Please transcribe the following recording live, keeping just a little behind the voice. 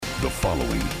The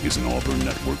following is an Auburn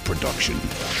Network production.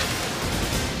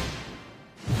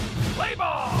 Play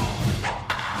ball!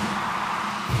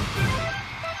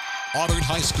 Auburn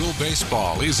High School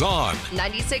baseball is on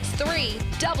 96.3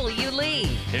 W. Lee.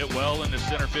 Hit well into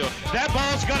center field. That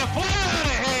ball's gonna fly out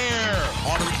of here!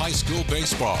 Auburn High School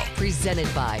baseball.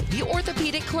 Presented by the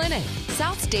Orthopedic Clinic,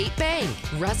 South State Bank,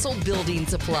 Russell Building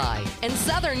Supply, and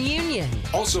Southern Union.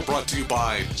 Also brought to you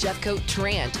by Jeffcoat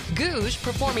Trant, Gouge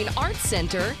Performing Arts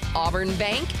Center, Auburn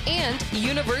Bank, and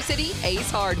University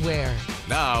Ace Hardware.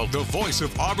 now the voice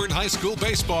of Auburn High School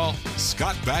baseball,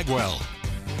 Scott Bagwell.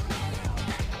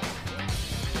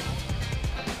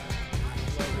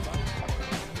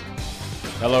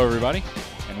 Hello, everybody,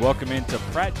 and welcome into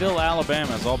Prattville,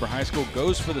 Alabama, as Auburn High School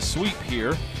goes for the sweep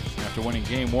here after winning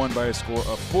Game 1 by a score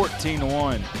of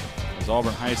 14-1. As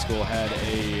Auburn High School had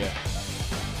a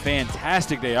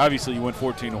fantastic day. Obviously, you went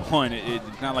 14-1.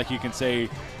 It's not like you can say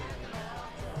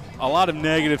a lot of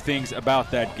negative things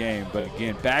about that game, but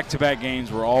again, back-to-back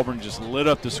games where Auburn just lit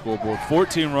up the scoreboard.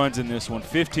 14 runs in this one,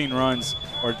 22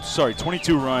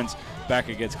 runs back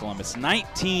against Columbus.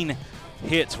 19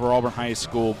 hits for Auburn High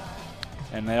School.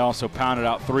 And they also pounded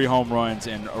out 3 home runs,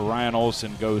 and Orion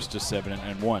Olson goes to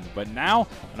 7-1. But now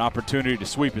an opportunity to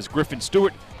sweep as Griffin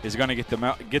Stewart is going to get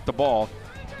the ball.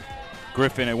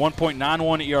 Griffin, a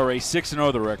 1.91 ERA,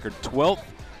 6-0 the record, 12th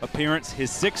appearance,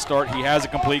 his 6th start. He has a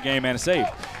complete game and a save.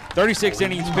 36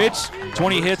 innings pitched,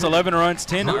 20 hits, 11 runs,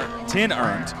 10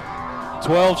 earned.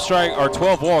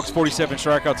 12 walks, 47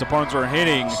 strikeouts. Opponents are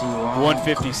hitting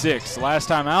 156. Last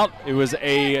time out, it was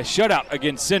a shutout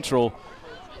against Central.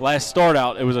 Last start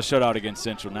out, it was a shutout against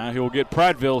Central. Now he'll get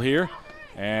Prattville here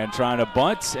and trying to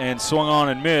bunt, and swung on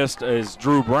and missed is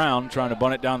Drew Brown trying to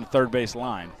bunt it down the third base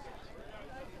line.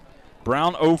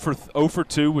 Brown 0 for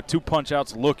 2 with 2 punch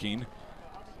outs looking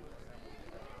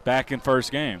back in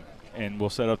first game. And we'll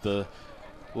set up the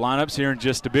lineups here in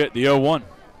just a bit. The 0-1.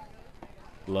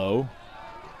 Low.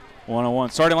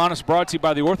 1-0-1. Starting lineups brought to you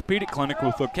by the Orthopedic Clinic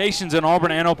with locations in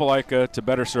Auburn and Opelika to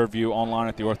better serve you online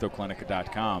at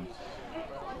theorthoclinic.com.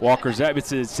 Walker Zapp, it's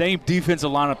the same defensive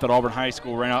lineup that Auburn High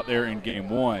School ran out there in Game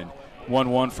 1.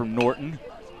 1-1 from Norton,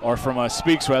 or from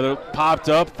Speaks rather, popped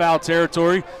up, foul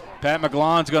territory. Pat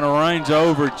McGlon's going to range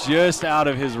over just out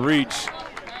of his reach.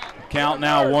 Count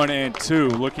now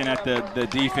 1-2. Looking at the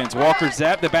defense, Walker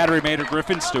Zapp, the battery mater,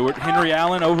 Griffin Stewart, Henry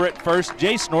Allen over at first,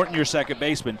 Jace Norton, your second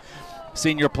baseman.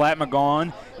 Senior Platt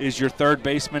McGaughan is your third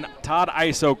baseman. Todd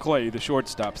Iso Clay, the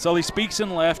shortstop. Sully Speaks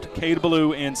in left, Cade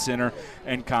Ballou in center,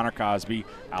 and Connor Cosby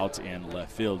out in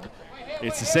left field.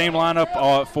 It's the same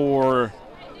lineup for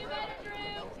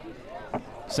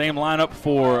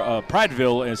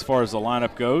Prattville as far as the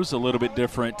lineup goes. A little bit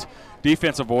different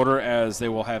defensive order as they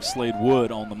will have Slade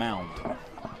Wood on the mound.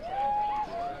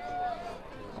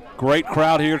 Great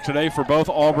crowd here today for both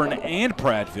Auburn and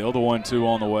Prattville. The 1-2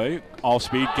 on the way. Off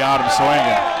speed, got him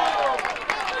swinging.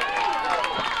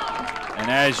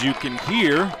 And as you can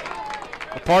hear,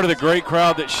 a part of the great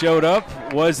crowd that showed up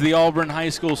was the Auburn High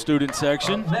School student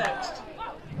section. Next,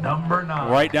 number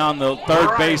 9. Right down the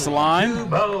third base line.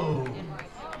 A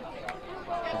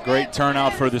Great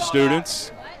turnout for the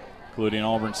students, including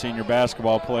Auburn senior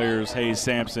basketball players Hayes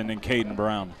Sampson and Caden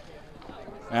Brown.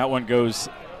 That one goes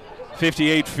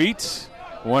 58 feet,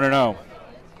 1-0.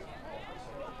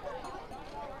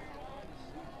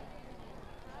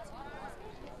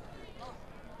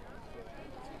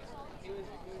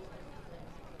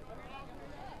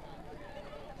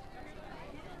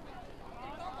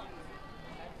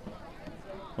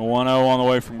 The 1-0 on the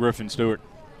way from Griffin Stewart.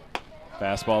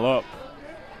 Fastball up.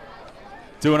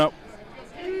 2-0.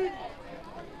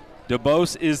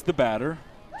 DeBose is the batter,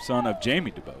 son of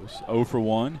Jamie DeBose, 0 for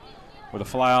 1 with a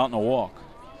fly out and a walk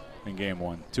in Game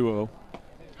 1. 2-0.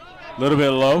 A little bit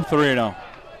low, 3-0.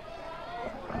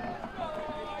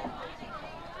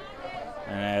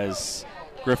 And as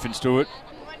Griffin Stewart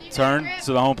turned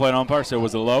to the home plate umpire, said it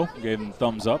was a low, gave him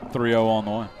thumbs up, 3-0 on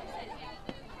the way.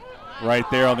 Right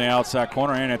there on the outside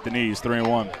corner and at the knees,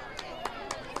 3-1.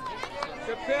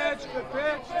 Good pitch, good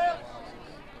pitch.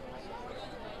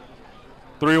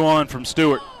 3-1 from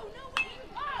Stewart.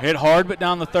 Hit hard but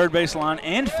down the third base line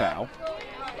and foul.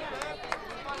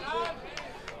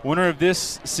 Winner of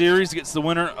this series gets the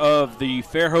winner of the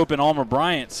Fairhope and Almer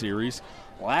Bryant series.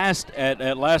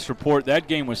 At last report, that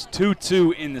game was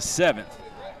 2-2 in the 7th.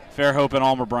 Fairhope and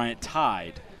Almer Bryant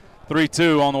tied.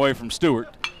 3-2 on the way from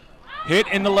Stewart. Hit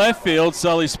in the left field.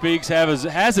 Sully Speaks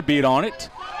has a beat on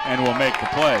it and will make the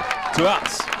play. 2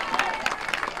 outs.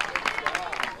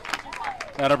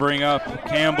 That'll bring up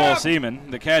Campbell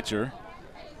Seaman, the catcher.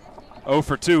 0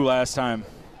 for 2 last time.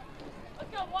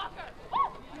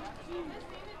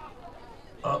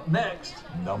 Up next,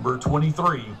 number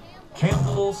 23,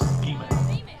 Campbell Seaman.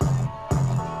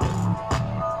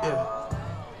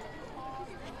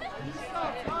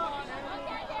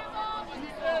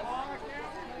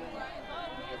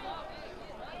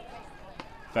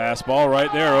 Fastball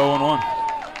right there, 0-1.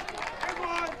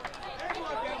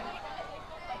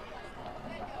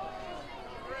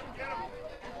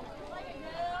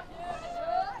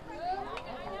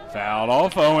 Fouled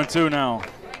off, 0-2 now.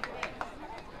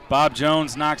 Bob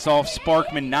Jones knocks off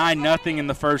Sparkman 9-0 in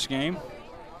the first game.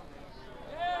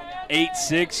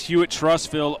 8-6 Hewitt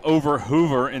Trussville over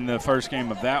Hoover in the first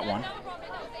game of that one.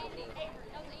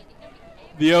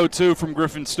 The 0-2 from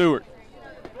Griffin Stewart.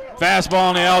 Fastball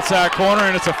on the outside corner,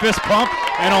 and it's a fist pump.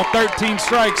 And on 13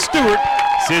 strikes, Stewart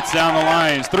sits down the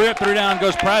lines. 3 up, 3 down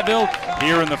goes Prattville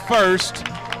here in the first.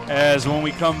 As when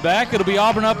we come back, it'll be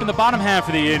Auburn up in the bottom half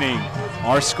of the inning.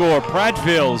 Our score,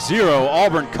 Prattville 0,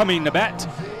 Auburn coming to bat.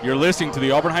 You're listening to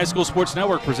the Auburn High School Sports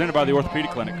Network presented by the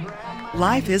Orthopedic Clinic.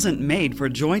 Life isn't made for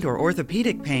joint or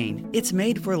orthopedic pain. It's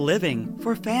made for living,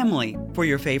 for family, for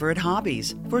your favorite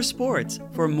hobbies, for sports,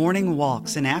 for morning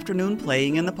walks and afternoon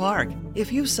playing in the park.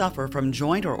 If you suffer from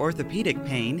joint or orthopedic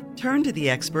pain, turn to the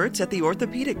experts at the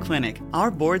Orthopedic Clinic.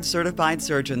 Our board-certified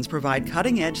surgeons provide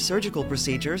cutting-edge surgical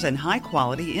procedures and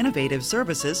high-quality, innovative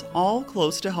services all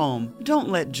close to home. Don't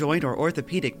let joint or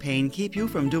orthopedic pain keep you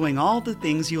from doing all the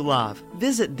things you love.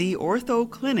 Visit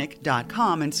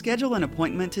theorthoclinic.com and schedule an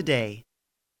appointment today.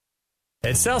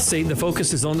 At Southstate, the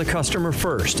focus is on the customer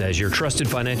first. As your trusted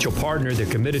financial partner, they're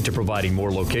committed to providing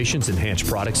more locations, enhanced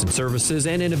products and services,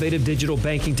 and innovative digital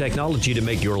banking technology to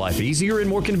make your life easier and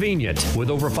more convenient.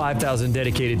 With over 5,000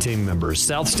 dedicated team members,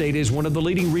 Southstate is one of the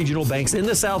leading regional banks in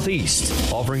the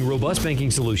Southeast, offering robust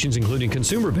banking solutions including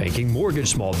consumer banking, mortgage,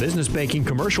 small business banking,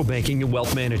 commercial banking, and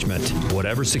wealth management.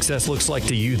 Whatever success looks like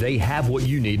to you, they have what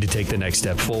you need to take the next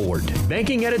step forward.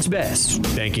 Banking at its best.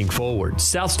 Banking forward.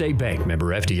 South State Bank,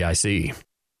 member FDIC.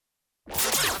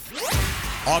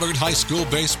 Auburn High School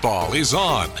baseball is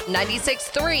on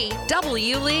 96.3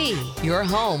 W. Lee, your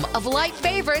home of light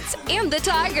favorites and the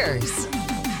Tigers.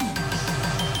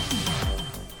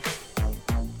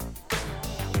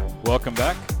 Welcome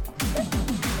back.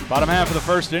 Bottom half of the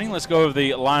first inning. Let's go over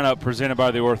the lineup presented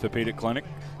by the Orthopedic Clinic.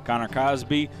 Connor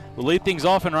Cosby will lead things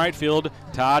off in right field.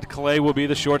 Todd Clay will be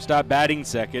the shortstop batting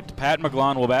second. Pat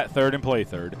McGlon will bat third and play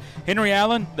third. Henry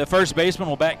Allen, the first baseman,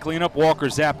 will bat cleanup. Walker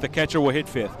Zapp, the catcher, will hit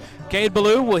fifth. Cade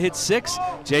Ballou will hit sixth.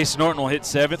 Jason Norton will hit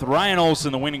seventh. Ryan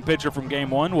Olson, the winning pitcher from game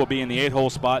one, will be in the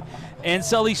 8-hole spot. And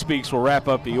Sully Speaks will wrap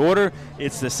up the order.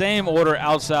 It's the same order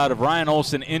outside of Ryan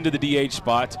Olson into the DH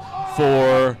spot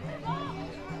for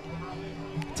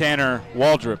Tanner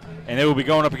Waldrop. And they will be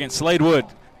going up against Slade Wood,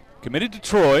 committed to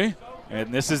Troy,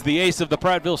 and this is the ace of the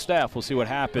Prattville staff. We'll see what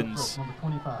happens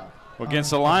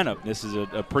against the lineup. This is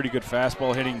a pretty good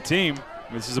fastball hitting team.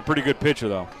 This is a pretty good pitcher,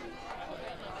 though.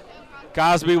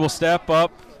 Cosby will step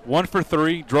up, 1 for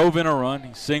 3, drove in a run.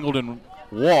 He singled and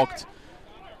walked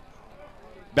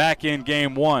back in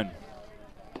game one.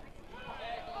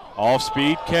 Off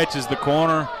speed, catches the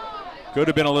corner. Could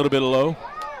have been a little bit low.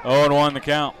 0-1 the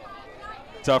count.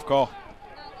 Tough call.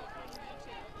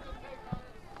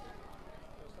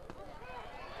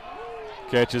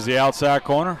 Catches the outside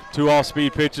corner. 2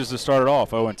 off-speed pitches to start it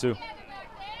off, 0-2.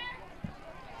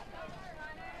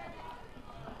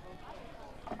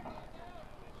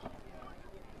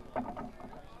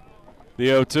 The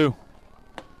 0-2.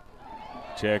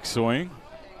 Check swing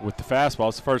with the fastball.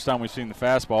 It's the first time we've seen the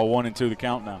fastball. 1-2 the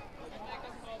count now.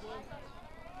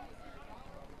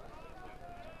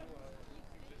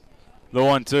 The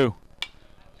 1-2.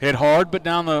 Hit hard, but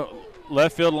down the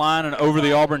left field line and over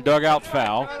the Auburn dugout,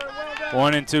 foul.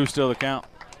 1-2 still the count.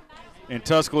 In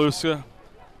Tuscaloosa,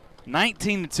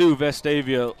 19-2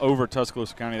 Vestavia over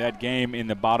Tuscaloosa County. That game in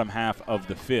the bottom half of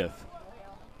the fifth.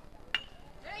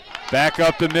 Back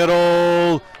up the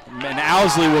middle, and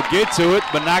Owsley will get to it,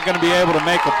 but not going to be able to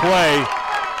make a play.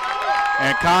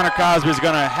 And Connor Cosby is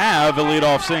going to have a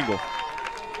leadoff single.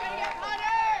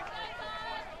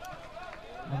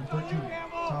 Number 13,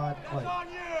 Todd Clay.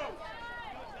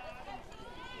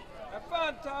 Have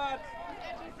fun, Todd.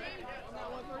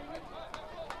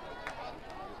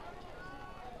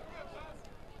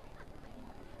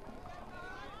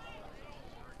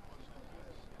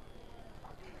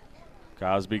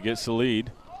 Cosby gets the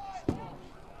lead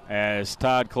as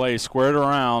Todd Clay squared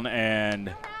around,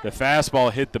 and the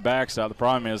fastball hit the backstop. The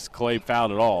problem is Clay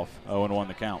fouled it off. 0-1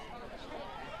 the count.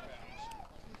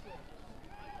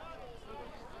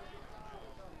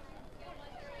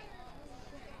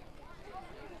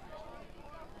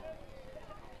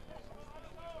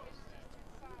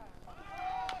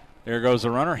 There goes the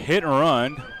runner, hit and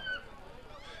run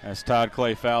as Todd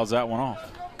Clay fouls that one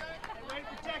off.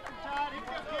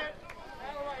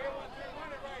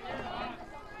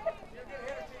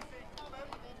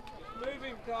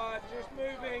 Moving, Todd, just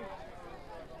moving.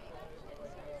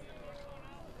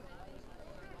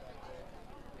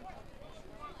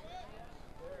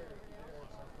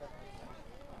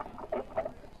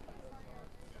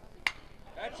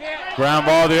 Ground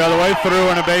ball the other way, through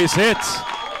and a base hit.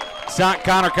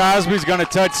 Connor Cosby's going to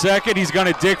touch second. He's going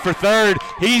to dig for third.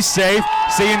 He's safe.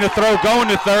 Seeing the throw going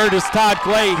to third is Todd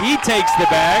Clay. He takes the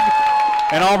bag,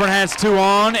 and Auburn has 2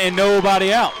 on and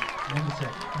nobody out.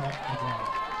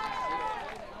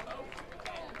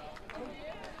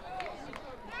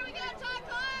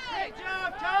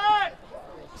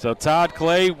 So Todd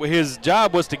Clay, his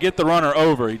job was to get the runner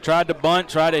over. He tried to bunt,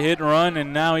 tried to hit and run,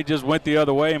 and now he just went the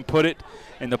other way and put it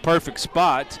in the perfect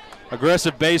spot.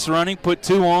 Aggressive base running, put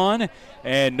 2 on,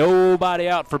 and nobody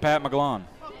out for Pat McGlone.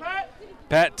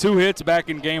 Pat, 2 hits back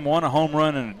in game 1, a home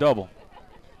run and a double.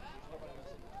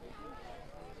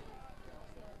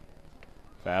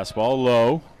 Fastball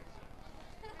low.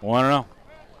 1-0.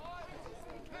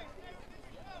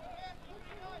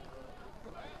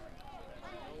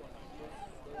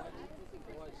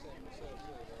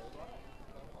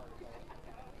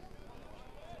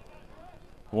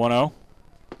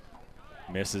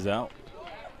 Misses out.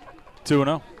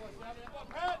 2-0.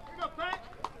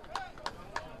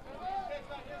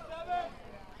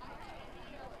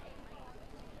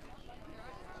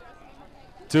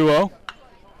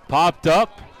 Popped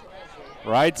up.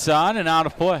 Right side and out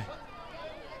of play.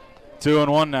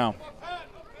 2-1 now.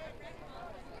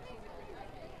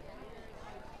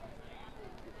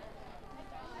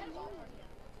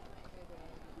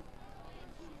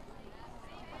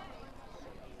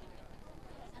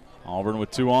 Auburn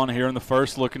with 2 on here in the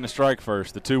first, looking to strike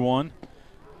first. The 2-1.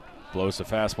 Blows the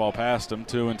fastball past him.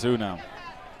 2-2 now.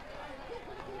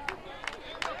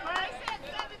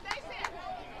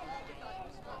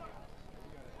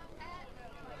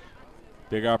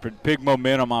 Big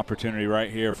momentum opportunity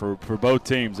right here for both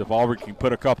teams. If Auburn can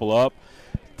put a couple up,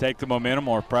 take the momentum,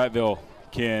 or Prattville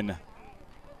can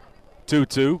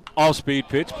 2-2. Off-speed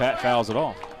pitch. Pat fouls it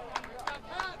off.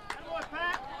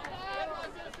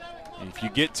 If you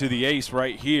get to the ace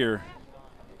right here,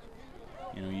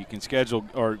 you know, you can schedule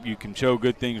or you can show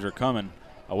good things are coming.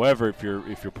 However, if you're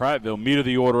Prattville, meter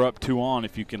the order up 2 on.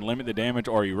 If you can limit the damage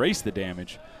or erase the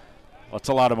damage, that's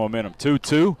a lot of momentum.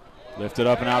 2-2, lifted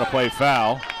up and out of play,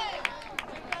 foul.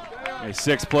 A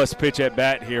 6+ pitch at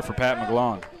bat here for Pat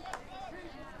McGlone.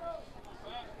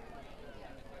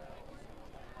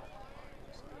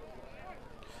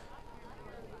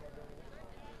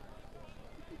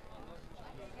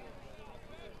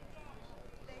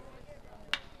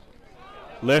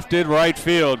 Lifted right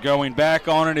field, going back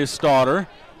on it is Starter,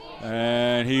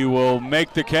 and he will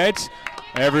make the catch.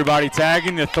 Everybody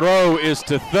tagging. The throw is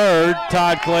to third.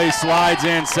 Todd Clay slides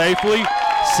in safely.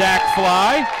 Sack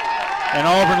fly, and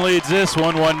Auburn leads this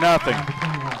one 1-0.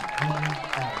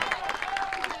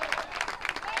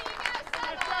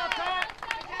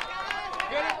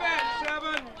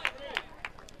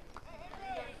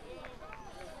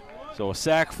 So a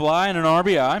sack fly and an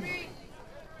RBI.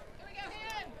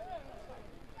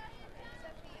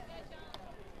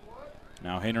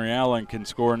 Now Henry Allen can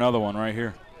score another one right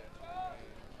here.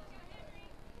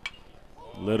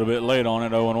 A little bit late on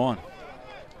it, 0-1.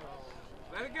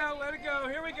 Let it go,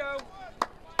 here we go.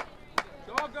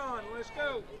 Doggone, let's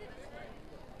go.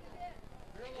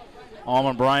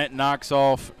 Almond Bryant knocks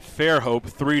off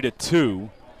Fairhope 3-2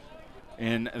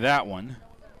 in that one.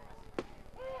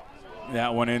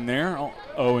 That one in there,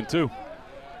 0-2.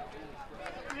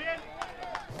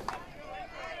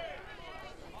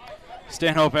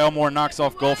 Stanhope Elmore knocks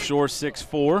off Gulf Shore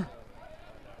 6-4.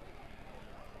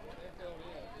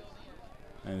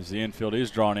 As the infield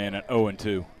is drawn in at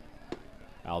 0-2.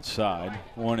 Outside,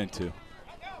 1-2.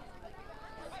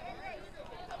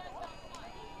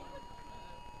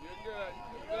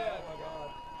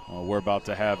 Well, we're about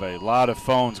to have a lot of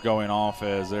phones going off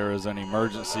as there is an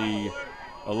emergency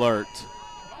alert.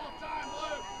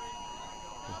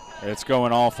 It's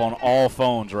going off on all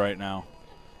phones right now.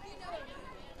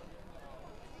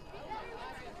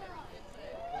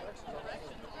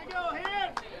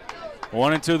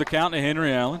 1-2 the count to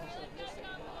Henry Allen.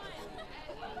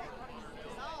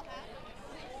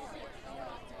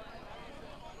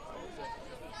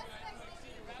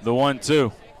 The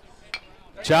 1-2.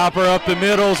 Chopper up the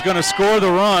middle is going to score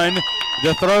the run.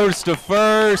 The throws to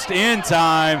first in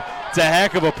time. It's a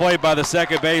heck of a play by the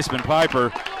second baseman,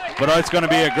 Piper. But it's going to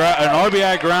be an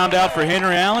RBI ground out for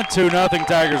Henry Allen. 2-0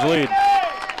 Tigers lead.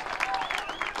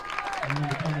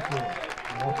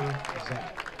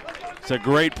 It's a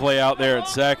great play out there at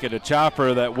second. A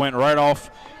chopper that went right off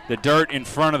the dirt in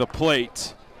front of the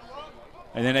plate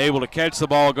and then able to catch the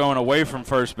ball going away from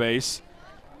first base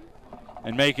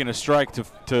and making a strike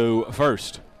to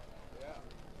first.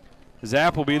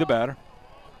 Zapp will be the batter.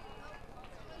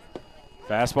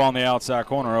 Fastball on the outside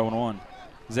corner, 0-1.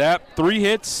 Zapp, 3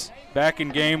 hits back in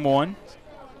game 1.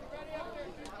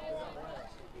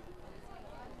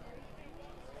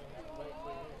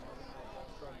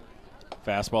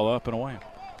 Fastball up and away.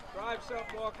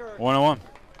 1-1.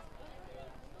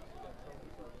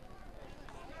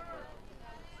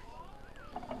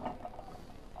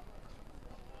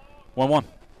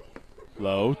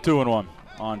 Low, 2-1.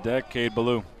 On deck, Cade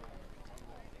Ballou.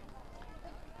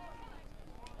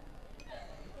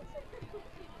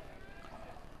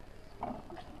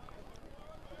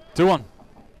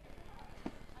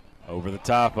 Over the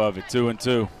top of it,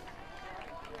 2-2.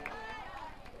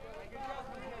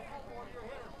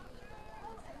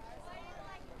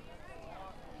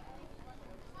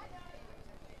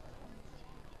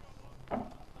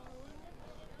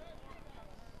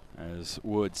 As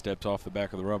Wood steps off the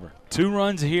back of the rubber. 2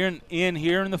 runs here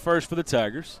in the first for the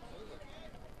Tigers.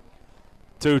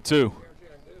 2-2.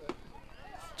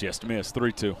 Just missed,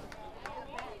 3-2.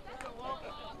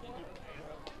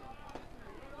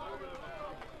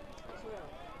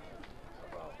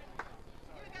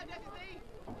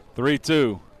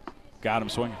 Got him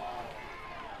swinging.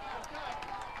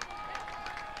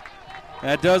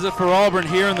 That does it for Auburn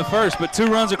here in the first, but 2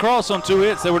 runs across on 2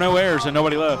 hits. There were no errors and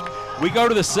nobody left. We go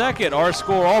to the second. Our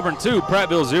score, Auburn 2,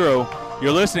 Prattville 0.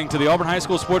 You're listening to the Auburn High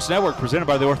School Sports Network presented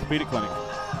by the Orthopedic Clinic.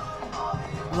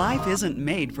 Life isn't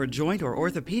made for joint or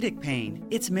orthopedic pain.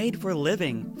 It's made for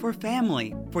living, for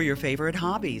family, for your favorite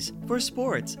hobbies, for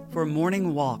sports, for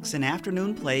morning walks and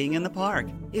afternoon playing in the park.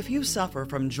 If you suffer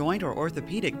from joint or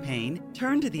orthopedic pain,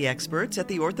 turn to the experts at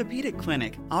the Orthopedic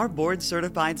Clinic. Our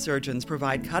board-certified surgeons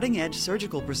provide cutting-edge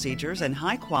surgical procedures and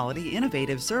high-quality,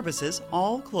 innovative services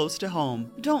all close to home.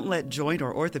 Don't let joint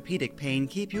or orthopedic pain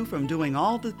keep you from doing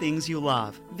all the things you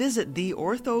love. Visit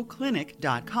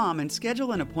theorthoclinic.com and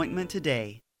schedule an appointment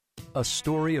today. A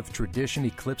story of tradition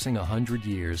eclipsing 100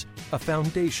 years, a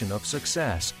foundation of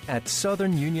success. At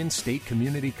Southern Union State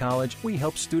Community College, we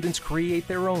help students create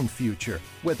their own future.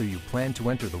 Whether you plan to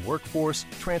enter the workforce,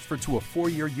 transfer to a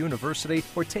 4-year university,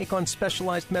 or take on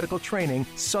specialized medical training,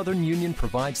 Southern Union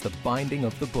provides the binding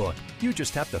of the book. You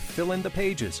just have to fill in the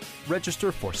pages.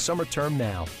 Register for summer term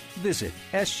now. Visit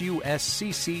suscc.edu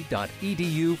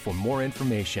for more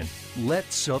information.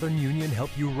 Let Southern Union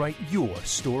help you write your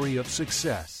story of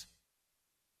success.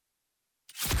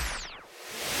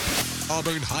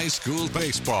 Auburn High School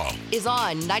baseball is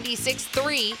on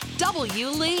 96.3 W.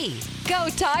 Lee. Go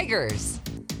Tigers!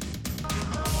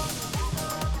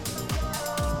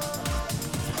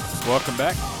 Welcome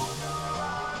back.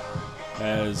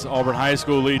 As Auburn High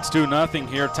School leads 2-0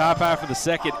 here, top half of the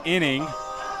second inning.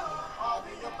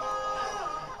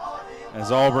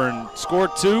 As Auburn scored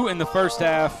 2 in the first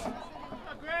half.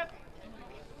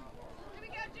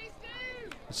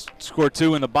 Scored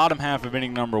 2 in the bottom half of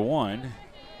inning number 1.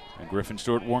 And Griffin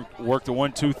Stewart worked the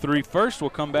 1-2-3 first. We'll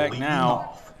come back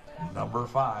now. Number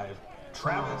 5,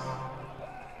 Travis.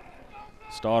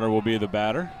 Stauder will be the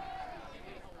batter.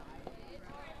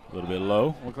 A little bit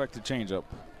low. Look like the changeup.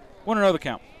 1-0 the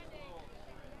count.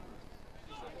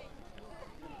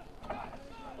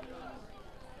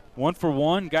 One for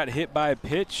one, got hit by a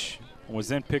pitch, was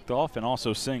then picked off and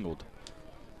also singled.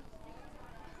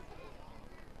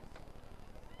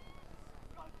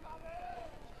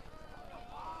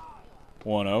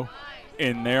 (1-0)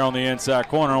 in there on the inside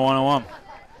corner, 1-1.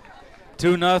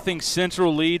 2-0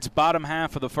 Central leads bottom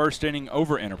half of the first inning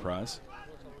over Enterprise.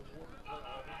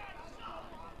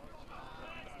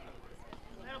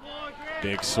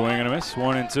 Big swing and a miss,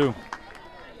 1-2.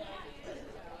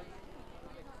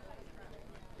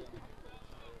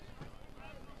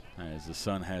 As the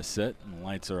sun has set and the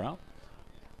lights are out.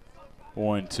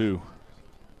 1-2.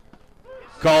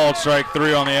 Called strike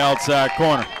 3 on the outside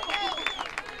corner.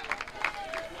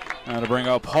 Now to bring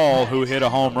up Hall, who hit a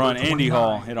home run. Andy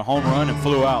Hall hit a home run and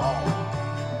flew out.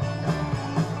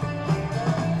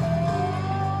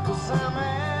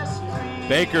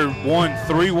 Baker won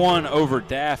 3-1 over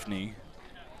Daphne.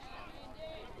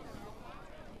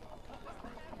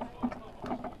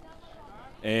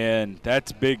 And that's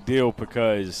a big deal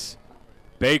because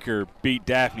Baker beat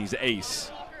Daphne's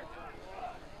ace.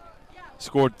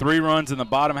 Scored 3 runs in the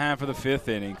bottom half of the 5th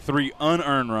inning, 3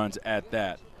 unearned runs at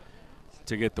that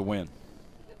to get the win.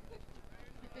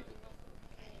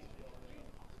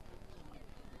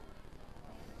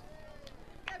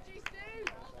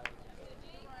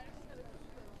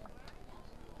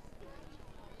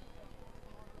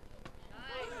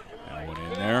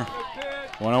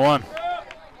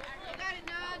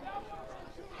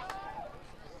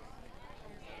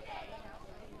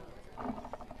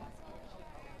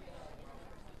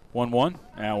 1-1.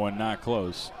 That one not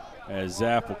close, as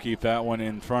Zapp will keep that one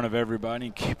in front of everybody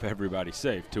and keep everybody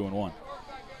safe. 2-1.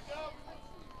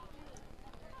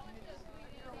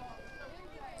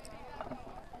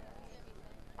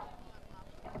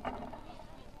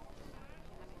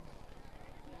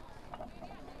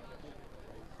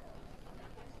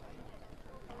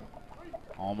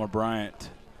 Alma Bryant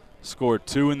scored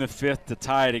 2 in the 5th to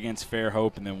tie it against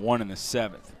Fairhope, and then 1 in the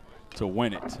 7th to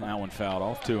win it. That one fouled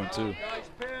off. 2-2.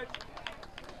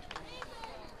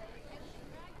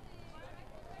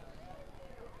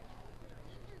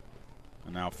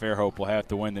 And now Fairhope will have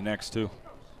to win the next 2.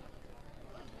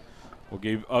 We'll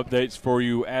give updates for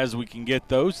you as we can get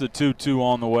those. The 2-2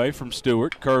 on the way from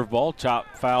Stewart. Curveball,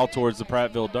 chop foul towards the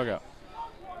Prattville dugout.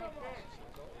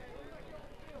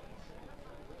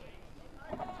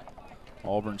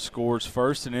 Auburn scores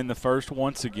first and in the first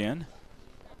once again.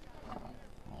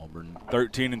 Auburn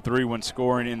 13-3 when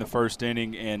scoring in the first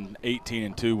inning and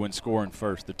 18-2 when scoring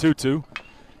first. The 2-2,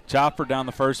 chopper down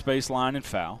the first base line and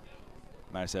foul.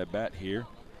 Nice at bat here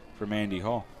from Andy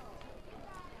Hall.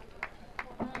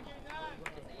 Nice.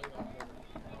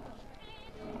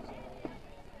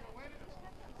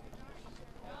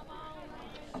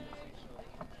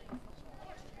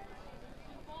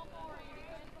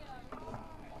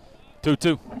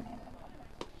 2-2.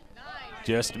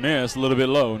 Just missed, a little bit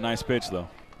low. Nice pitch, though.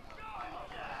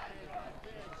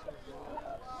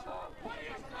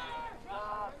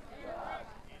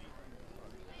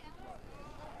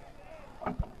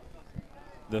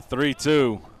 The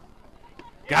 3-2.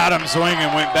 Got him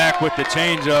swinging, went back with the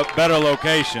changeup. Better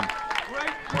location.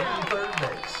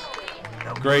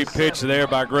 Great pitch there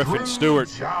by Griffin Stewart.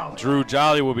 Drew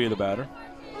Jolly will be the batter,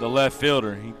 the left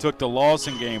fielder. He took the loss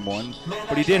in game 1,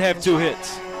 but he did have 2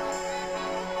 hits.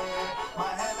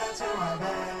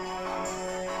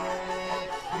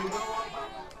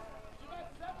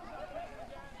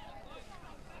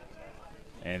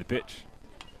 And the pitch.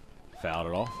 Fouled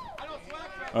it off.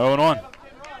 0-1.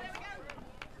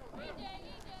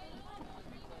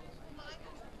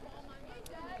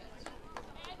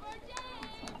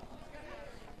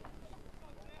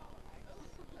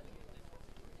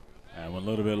 And a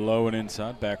little bit low and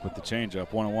inside, back with the changeup,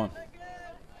 1-1.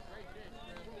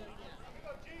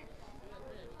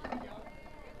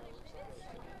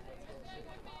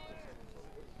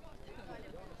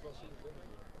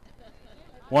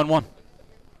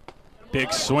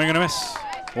 Big swing and a miss.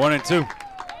 1-2.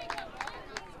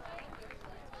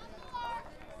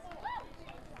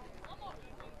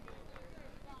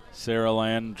 Sarah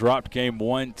Land dropped game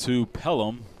 1 to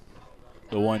Pelham.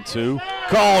 The 1-2.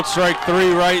 Called strike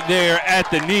 3 right there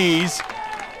at the knees.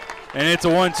 And it's a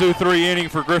 1-2-3 inning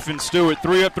for Griffin Stewart.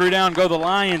 3 up, 3 down, go the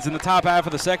Lions in the top half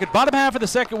of the second. Bottom half of the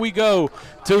second we go.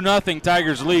 2-0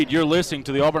 Tigers lead. You're listening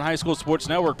to the Auburn High School Sports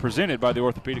Network presented by the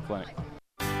Orthopedic Clinic.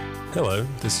 Hello,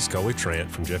 this is Coley Trent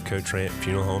from Jeffco Trent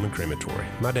Funeral Home and Crematory.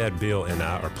 My dad Bill and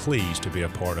I are pleased to be a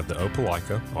part of the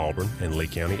Opelika, Auburn, and Lee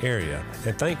County area,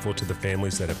 and thankful to the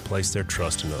families that have placed their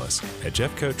trust in us. At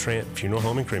Jeffco Trent Funeral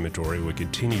Home and Crematory, we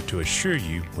continue to assure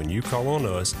you when you call on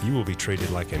us, you will be treated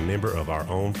like a member of our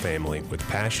own family with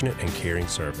passionate and caring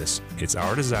service. It's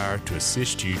our desire to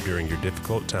assist you during your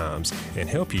difficult times and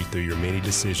help you through your many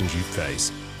decisions you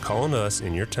face. Call on us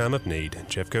in your time of need.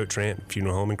 Jeffco Trent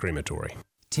Funeral Home and Crematory.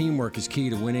 Teamwork is key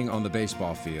to winning on the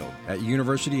baseball field. At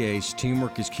University Ace,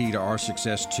 teamwork is key to our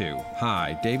success too.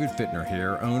 Hi, David Fittner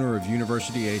here, owner of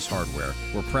University Ace Hardware.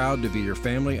 We're proud to be your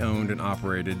family-owned and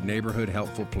operated neighborhood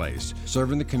helpful place,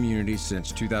 serving the community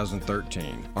since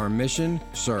 2013. Our mission,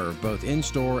 serve both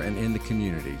in-store and in the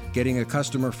community. Getting a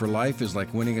customer for life is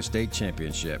like winning a state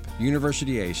championship.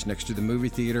 University Ace, next to the movie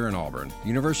theater in Auburn.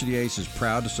 University Ace is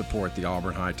proud to support the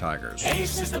Auburn High Tigers.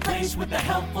 Ace is the place with the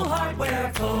helpful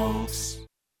hardware, folks.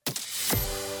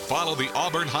 Follow the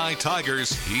Auburn High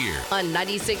Tigers here on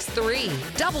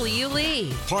 96.3 W.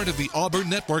 Lee. Part of the Auburn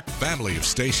Network family of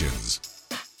stations.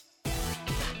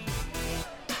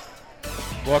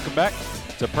 Welcome back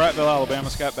to Prattville, Alabama.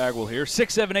 Scott Bagwell here.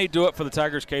 6-7-8 do it for the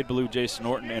Tigers. Cade Ballou, Jason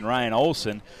Norton, and Ryan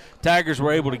Olson. Tigers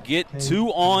were able to get 2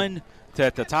 on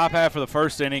at the top half of the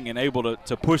first inning and able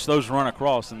to push those run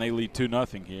across, and they lead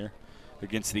 2-0 here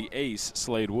against the ace,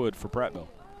 Slade Wood, for Prattville.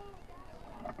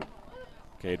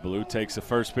 Cade Ballou takes the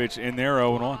first pitch in there,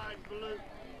 0-1.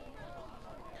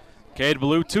 Cade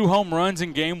Ballou, 2 home runs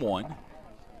in game 1.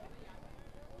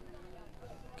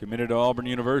 Committed to Auburn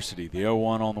University, the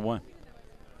 0-1 on the way.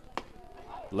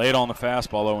 Late on the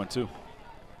fastball, 0-2.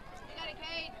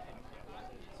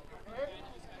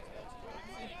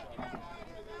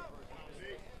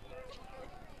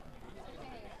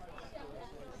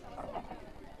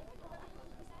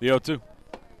 The 0-2.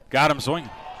 Got him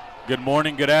swinging. Good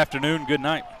morning, good afternoon, good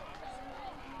night.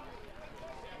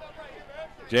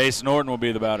 Jace Norton will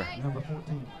be the batter. Number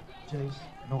 14, Jace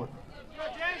Norton.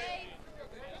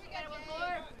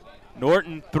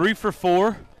 Norton 3 for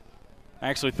 4,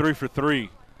 actually 3 for 3.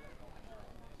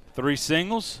 3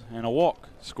 singles and a walk.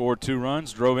 Scored 2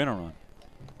 runs, drove in a run.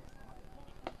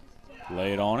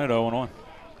 Laid on it, 0-1.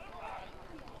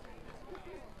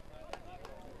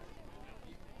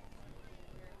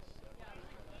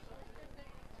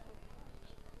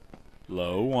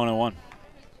 Low, 1-1.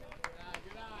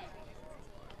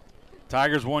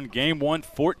 Tigers won game 1,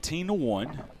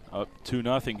 14-1, up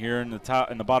 2-0 here in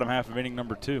the bottom half of inning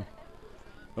number 2.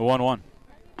 The 1-1.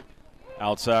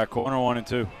 Outside corner,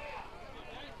 1-2.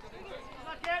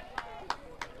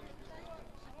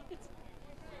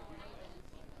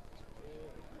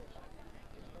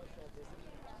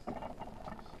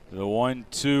 The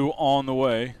 1-2 on the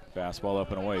way. Fastball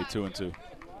up and away, 2-2.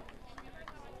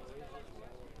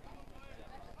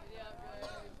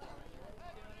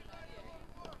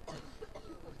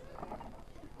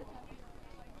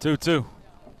 Two.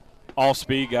 All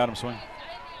speed, got him swinging.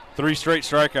 3 straight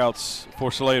strikeouts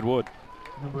for Slade Wood.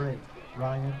 Number 8,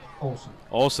 Ryan Olson.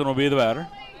 Olson will be the batter.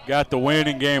 Got the win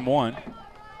in game 1.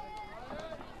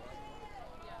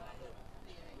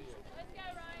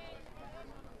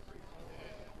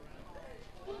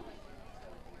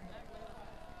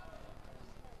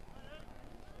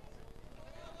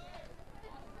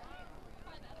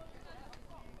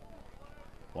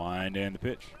 Wind in the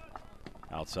pitch.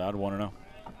 Outside, 1-0.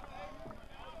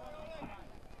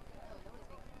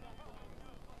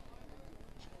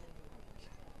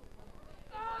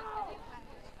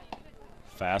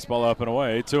 Fastball up and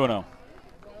away, 2-0.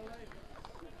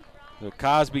 So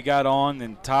Cosby got on,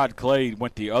 and Todd Clay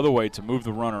went the other way to move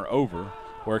the runner over,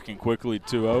 working quickly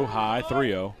 2-0, high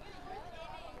 3-0.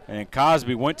 And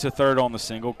Cosby went to third on the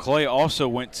single. Clay also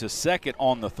went to second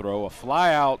on the throw, a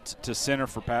fly out to center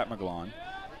for Pat McGlon.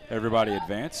 Everybody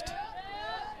advanced.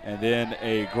 And then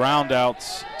a ground out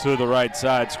to the right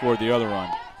side scored the other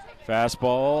run.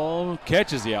 Fastball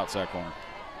catches the outside corner.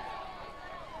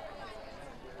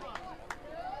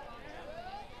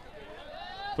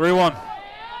 Three-1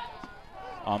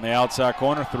 on the outside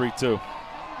corner, 3-2.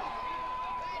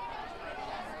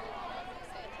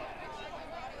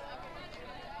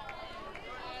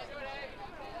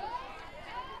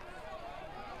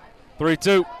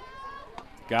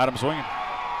 Got him swinging.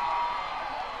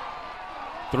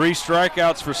 3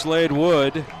 strikeouts for Slade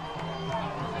Wood.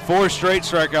 4 straight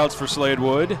strikeouts for Slade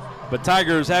Wood. But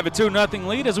Tigers have a 2-0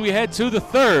 lead as we head to the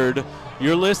third.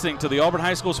 You're listening to the Auburn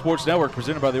High School Sports Network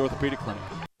presented by the Orthopedic Clinic.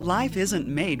 Life isn't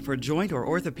made for joint or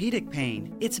orthopedic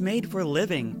pain. It's made for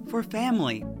living, for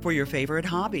family, for your favorite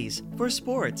hobbies, for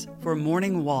sports, for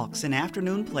morning walks and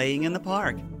afternoon playing in the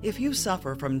park. If you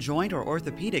suffer from joint or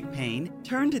orthopedic pain,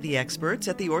 turn to the experts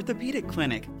at the Orthopedic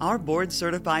Clinic. Our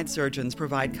board-certified surgeons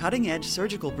provide cutting-edge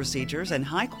surgical procedures and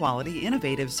high-quality,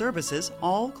 innovative services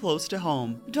all close to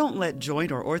home. Don't let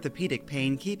joint or orthopedic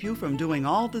pain keep you from doing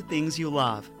all the things you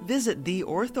love. Visit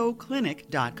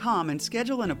theorthoclinic.com and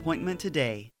schedule an appointment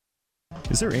today.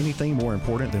 Is there anything more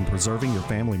important than preserving your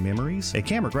family memories? At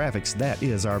Camera Graphics, that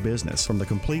is our business. From the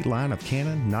complete line of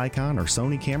Canon, Nikon, or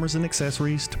Sony cameras and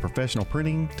accessories to professional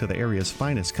printing to the area's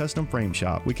finest custom frame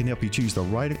shop, we can help you choose the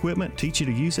right equipment, teach you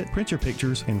to use it, print your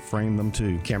pictures, and frame them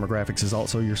too. Camera Graphics is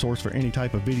also your source for any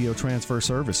type of video transfer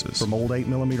services. From old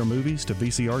 8mm movies to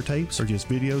VCR tapes or just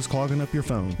videos clogging up your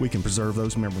phone, we can preserve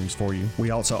those memories for you.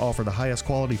 We also offer the highest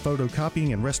quality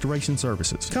photocopying and restoration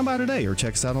services. Come by today or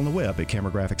check us out on the web at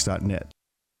cameragraphics.net.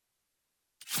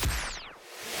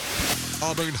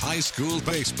 Auburn High School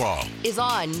baseball is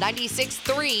on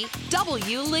 96.3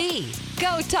 W. Lee.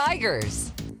 Go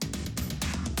Tigers!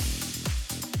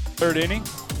 Third inning.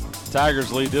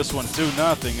 Tigers lead this one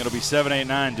 2-0. It'll be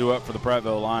 7-8-9 due up for the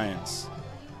Prattville Lions.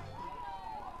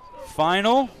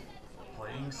 Final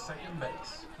Playing second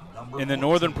base. in the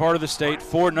northern part of the state,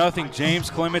 4-0 James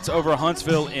Clements over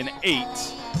Huntsville in 8.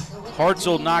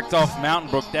 Hartzell knocked off Mountain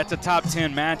Brook. That's a top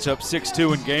 10 matchup,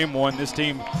 6-2 in game 1. This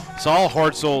team saw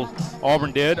Hartzell,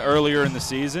 Auburn did, earlier in the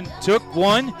season. Took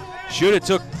one, should have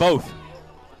took both.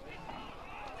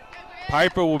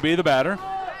 Piper will be the batter.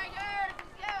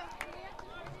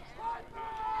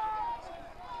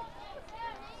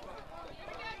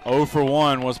 Oh for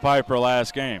 1 was Piper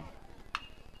last game.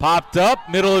 Popped up,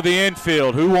 middle of the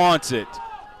infield. Who wants it?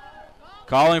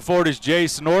 Calling for it is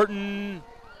Jace Norton.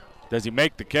 Does he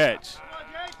make the catch?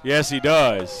 Yes, he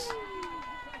does.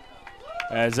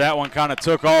 As that one kind of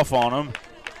took off on him,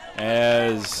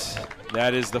 as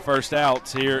that is the first out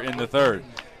here in the third.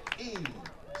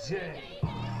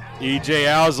 E.J.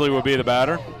 Owsley will be the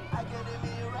batter.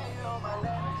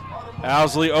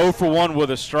 Owsley 0 for 1 with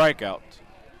a strikeout.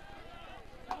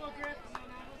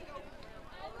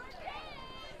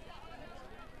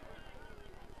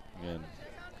 Again,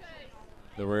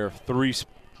 the rare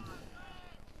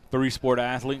three-sport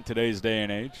athlete in today's day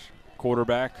and age.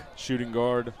 Quarterback, shooting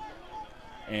guard,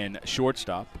 and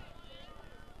shortstop.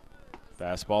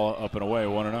 Fastball up and away,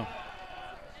 1-0.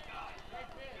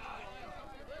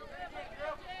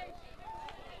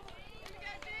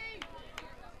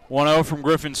 (1-0) from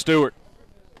Griffin Stewart.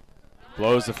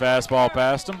 Blows the fastball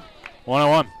past him.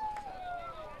 1-1.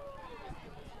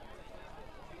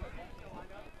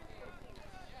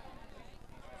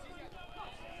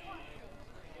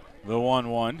 The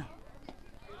 1-1.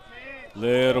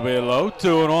 Little bit low.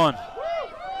 2-1.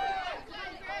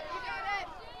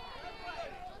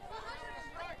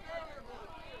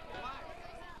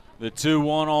 The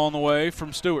 2-1 on the way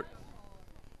from Stewart.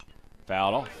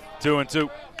 Fouled off. 2-2.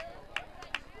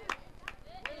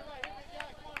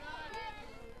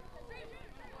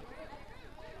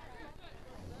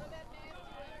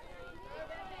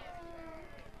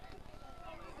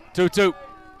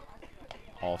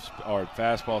 Our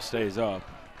fastball stays up.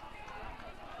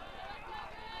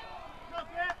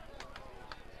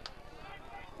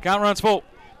 Count runs full.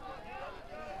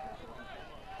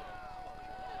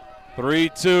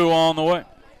 3-2 on the way.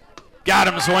 Got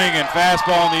him swinging.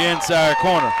 Fastball on the inside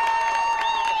corner.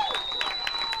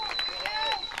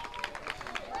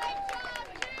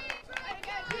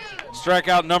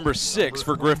 Strikeout number 6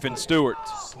 for Griffin Stewart.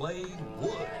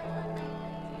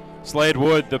 Slade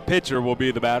Wood, the pitcher, will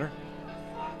be the batter.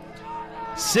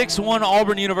 6-1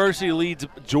 Auburn University leads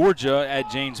Georgia at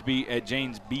Jane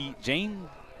B.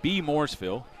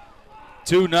 Mooresville.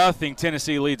 2-0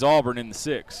 Tennessee leads Auburn in the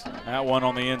 6th. That one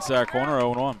on the inside corner,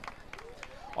 0-1.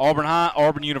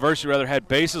 Auburn University had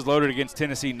bases loaded against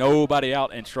Tennessee, nobody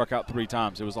out, and struck out 3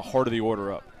 times. It was the heart of the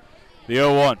order up. The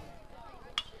 0-1.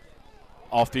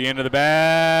 Off the end of the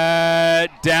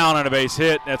bat, down on a base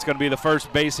hit. That's going to be the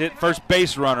first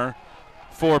base runner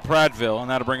for Prattville, and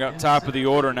that'll bring up top of the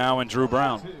order now in Drew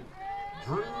Brown.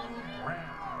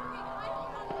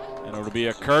 And it'll be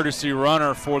a courtesy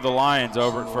runner for the Lions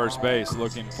over at first base,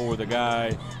 looking for the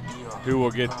guy who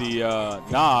will get the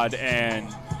nod.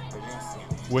 And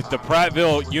with the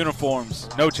Prattville uniforms,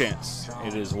 no chance.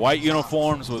 It is white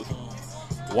uniforms with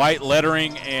white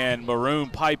lettering and maroon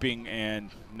piping, and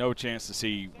no chance to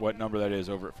see what number that is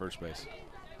over at first base.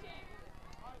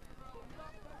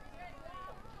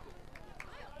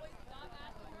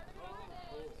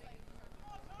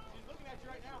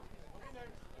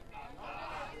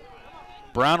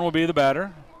 Brown will be the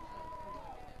batter.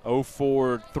 0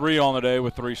 for 3 on the day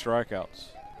with 3 strikeouts.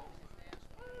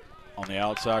 On the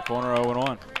outside corner,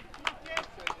 0-1.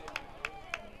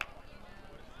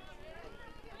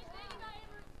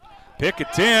 Pick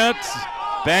attempt.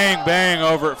 Bang, bang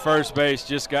over at first base.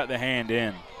 Just got the hand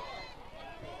in.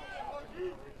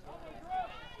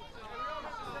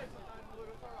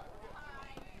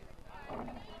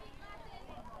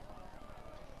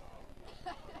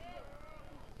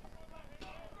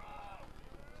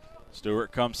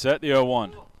 Stewart comes set, the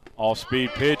 0-1.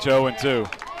 Off-speed pitch, 0-2.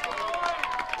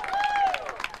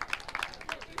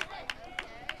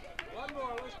 One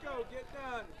more, let's go, get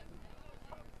done.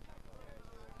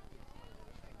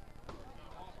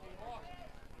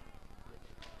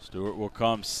 Stewart will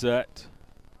come set.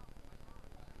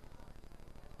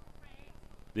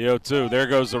 The 0-2, there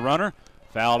goes the runner.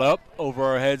 Fouled up over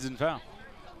our heads and foul.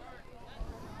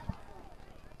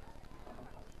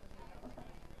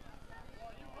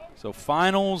 So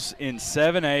finals in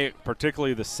 7A,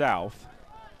 particularly the South.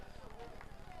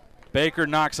 Baker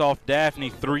knocks off Daphne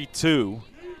 3-2.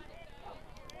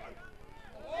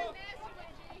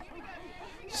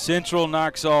 Central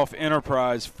knocks off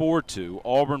Enterprise 4-2.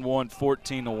 Auburn won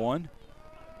 14-1.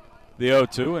 The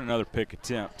 0-2 and another pick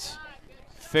attempt.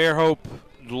 Fairhope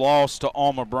lost to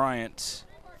Alma Bryant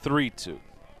 3-2.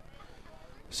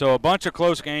 So a bunch of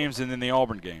close games and then the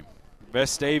Auburn game.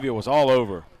 Vestavia was all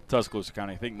over Tuscaloosa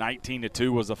County. I think 19-2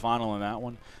 was the final in that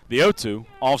one. The 0-2,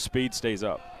 off speed, stays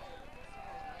up.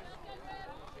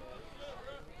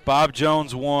 Bob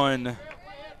Jones won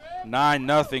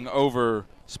 9-0 over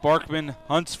Sparkman.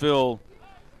 Huntsville,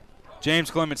 James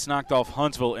Clements knocked off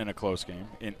Huntsville in a close game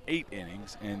in 8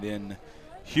 innings, and then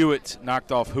Hewitt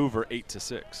knocked off Hoover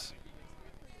 8-6.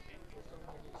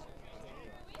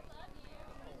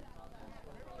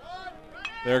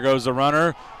 There goes the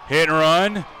runner. Hit and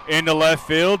run into left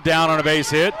field, down on a base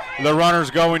hit. The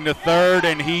runner's going to third,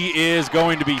 and he is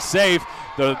going to be safe.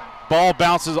 The ball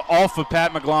bounces off of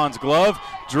Pat McGlon's glove.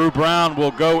 Drew Brown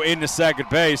will go into second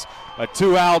base. A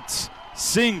 2-out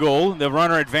single. The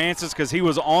runner advances because he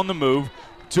was on the move.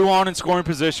 2 on in scoring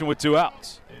position with 2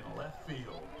 outs. In left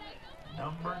field,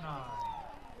 number 9,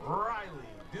 Riley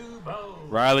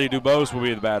Dubose. Riley Dubose will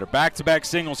be the batter. Back-to-back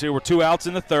singles here where 2 outs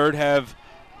in the third have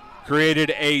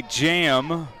created a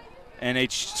jam and a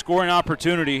scoring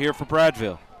opportunity here for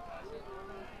Prattville.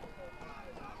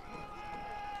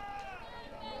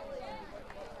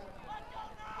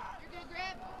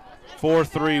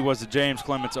 (4-3) was the James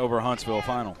Clements over Huntsville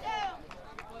final.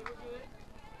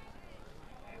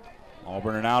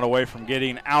 Auburn an out away from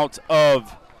getting out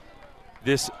of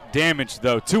this damage,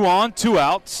 though. 2 on, 2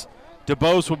 outs.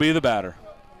 Dubose will be the batter.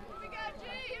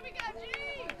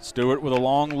 Stewart with a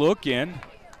long look in.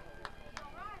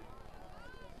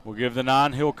 We'll give the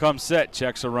nod. He'll come set.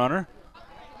 Checks a runner.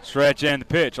 Stretch and the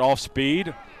pitch. Off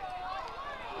speed.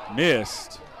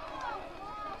 Missed.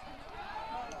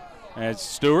 As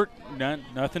Stewart,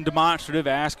 nothing demonstrative,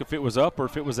 asked if it was up or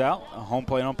if it was out. A home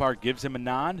plate umpire gives him a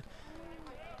nod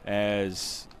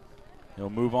as he'll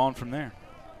move on from there.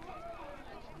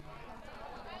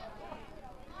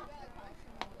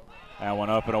 That one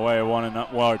up and away,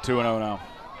 2-0 now.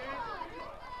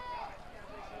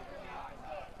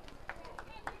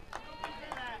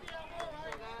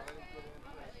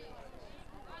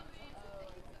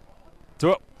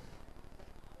 Two up.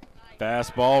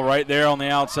 Fastball right there on the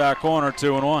outside corner,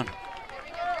 2-1.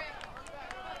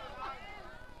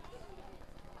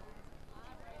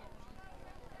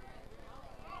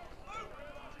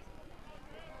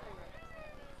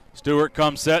 Stewart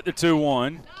comes set to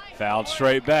 2-1. Fouled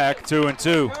straight back,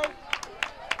 2-2.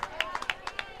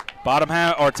 Top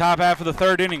half of the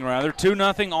third inning, rather.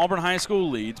 2-0 Auburn High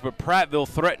School leads, but Prattville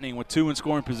threatening with 2 in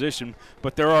scoring position,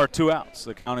 but there are 2 outs.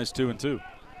 The count is 2-2.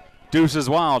 Deuce is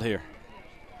wild here.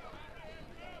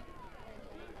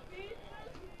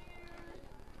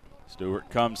 Stewart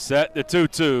comes set to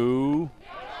 2-2.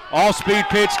 All-speed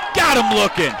pitch, got him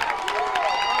looking.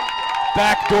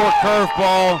 Backdoor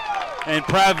curveball, and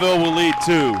Prattville will lead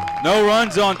 2. No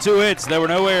runs on 2 hits. There were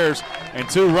no errors, and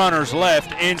 2 runners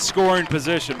left in scoring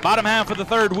position. Bottom half of the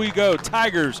third we go.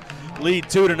 Tigers lead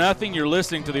 2-0. You're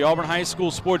listening to the Auburn High School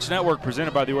Sports Network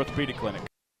presented by the Orthopedic Clinic.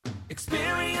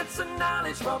 Experience and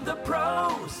knowledge from the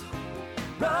pros.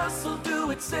 Russell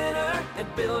Do-It Center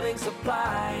and Building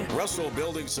Supply. Russell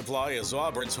Building Supply is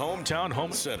Auburn's hometown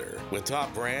home center. With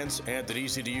top brands and an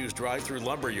easy-to-use drive-through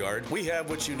lumber yard, we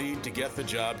have what you need to get the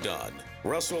job done.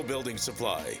 Russell Building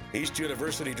Supply, East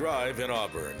University Drive in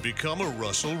Auburn. Become a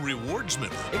Russell Rewards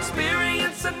member.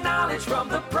 Experience and knowledge from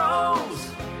the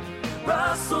pros.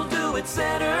 Russell Do-It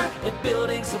Center and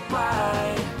Building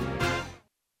Supply.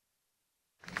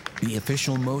 The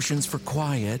official motions for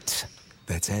quiet.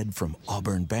 That's Ed from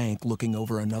Auburn Bank looking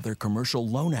over another commercial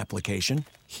loan application.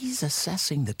 He's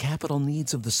assessing the capital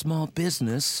needs of the small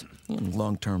business, and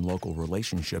long-term local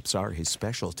relationships are his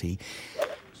specialty.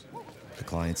 The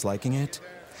client's liking it.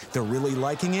 They're really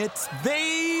liking it.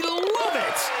 They love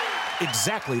it!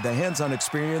 Exactly the hands-on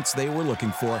experience they were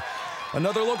looking for.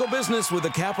 Another local business with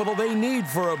the capital they need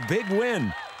for a big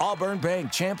win. Auburn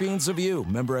Bank, champions of you.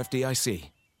 Member FDIC.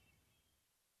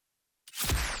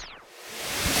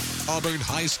 Auburn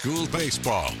High School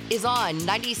baseball is on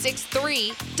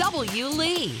 96.3 W.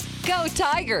 Lee. Go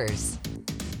Tigers!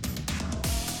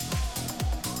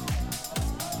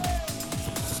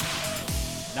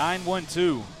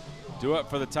 (9-1-2) due up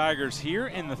for the Tigers here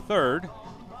in the third.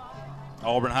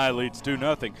 Auburn High leads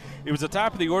 2-0. It was the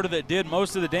top of the order that did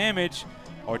most of the damage,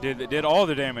 or did all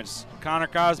the damage. Connor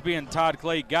Cosby and Todd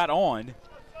Clay got on,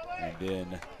 and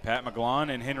then Pat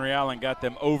McGlon and Henry Allen got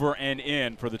them over and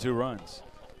in for the 2 runs.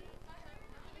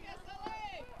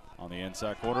 On the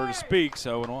inside corner to Speaks,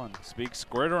 0-1. Speaks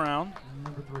squared around.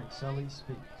 Number 3, Sully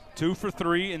Speaks. 2 for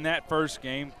 3 in that first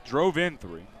game. Drove in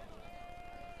 3.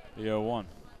 The 0-1.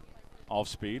 Off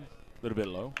speed, a little bit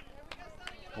low.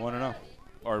 1-0,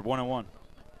 or 1-1.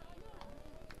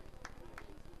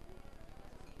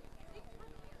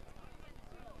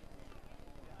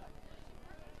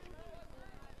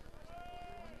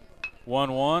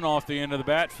 (1-1) off the end of the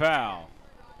bat, foul.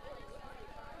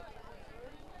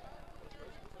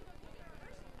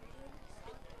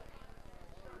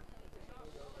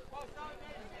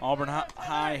 Auburn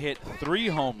High hit 3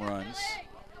 home runs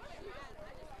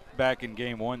back in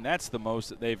game 1. That's the most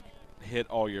that they've hit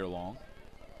all year long.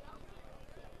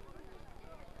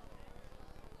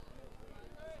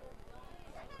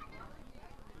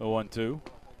 The 1-2,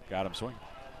 got him swing.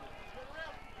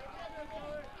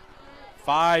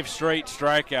 5 straight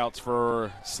strikeouts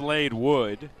for Slade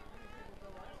Wood.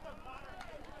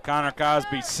 Connor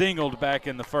Cosby singled back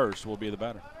in the first, will be the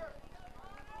batter.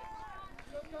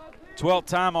 12th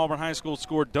time Auburn High School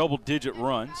scored double-digit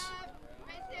runs.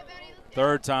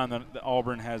 Third time that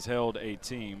Auburn has held a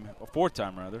team, or fourth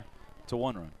time rather, to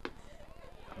 1 run.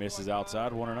 Misses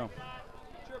outside, 1-0.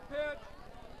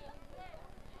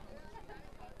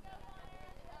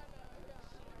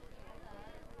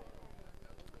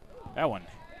 That one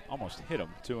almost hit him,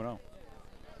 2-0.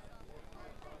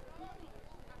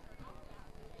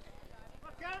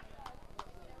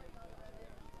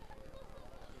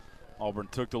 Auburn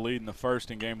took the lead in the first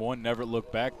in game 1, never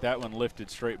looked back. That one lifted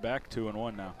straight back,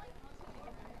 2-1 now.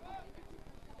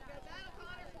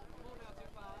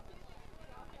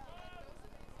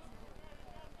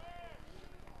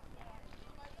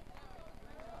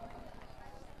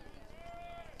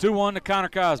 Two-1 to Connor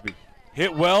Cosby.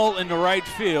 Hit well in the right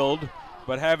field,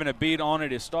 but having a beat on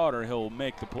it his starter, he'll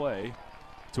make the play.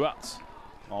 2 outs.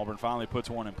 Auburn finally puts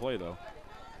one in play, though.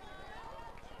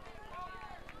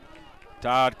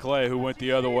 Todd Clay, who went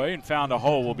the other way and found a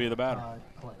hole, will be the batter.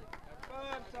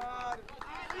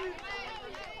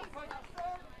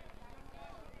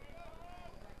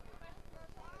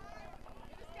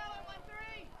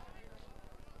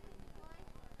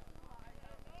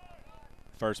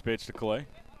 First pitch to Clay.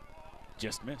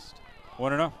 Just missed.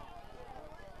 1-0.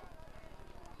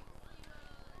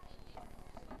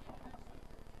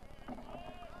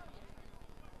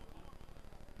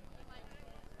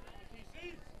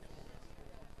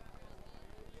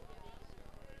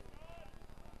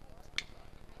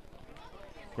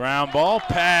 Ground ball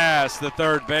past the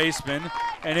third baseman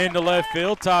and into left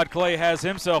field. Todd Clay has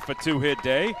himself a 2-hit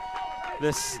day.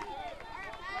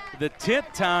 The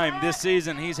 10th time this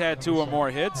season he's had 2 or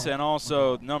more hits, and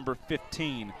also number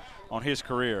 15 on his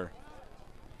career.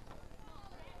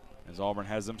 As Auburn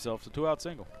has themselves a 2-out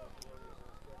single.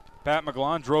 Pat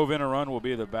McGlon drove in a run, will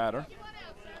be the batter.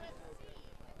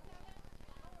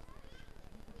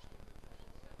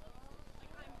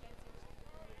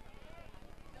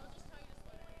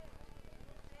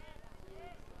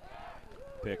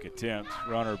 Pick attempt,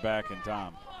 runner back in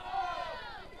time.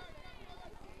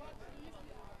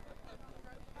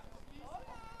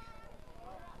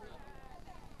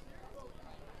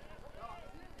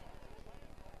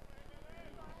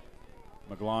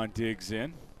 McGlon digs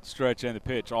in, stretch and the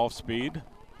pitch, off speed,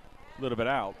 a little bit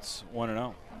outs,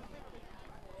 1-0.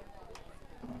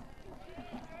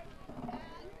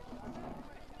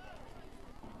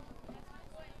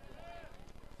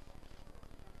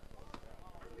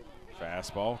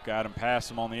 Fastball, got him past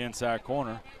him on the inside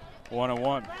corner,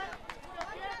 1-1.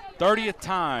 30th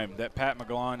time that Pat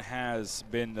McGlon has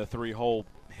been the 3-hole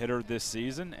hitter this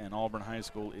season, and Auburn High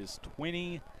School is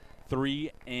 23-6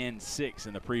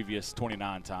 in the previous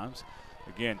 29 times.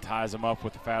 Again, ties him up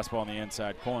with the fastball on the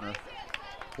inside corner.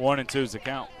 1-2 is the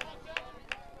count.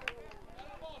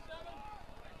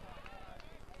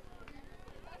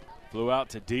 Flew out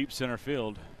to deep center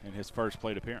field in his first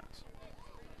plate appearance.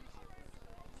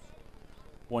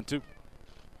 1-2.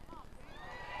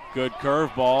 Good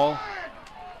curveball,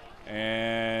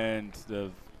 and the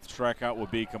strikeout will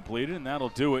be completed, and that'll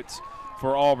do it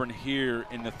for Auburn here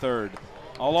in the third.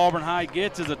 All Auburn High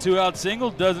gets is a 2-out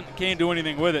single, can't do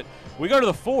anything with it. We go to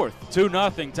the fourth,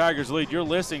 2-0 Tigers lead. You're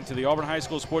listening to the Auburn High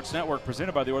School Sports Network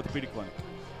presented by the Orthopedic Clinic.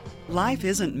 Life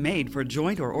isn't made for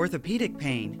joint or orthopedic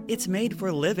pain. It's made for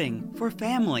living, for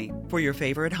family, for your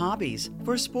favorite hobbies,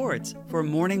 for sports, for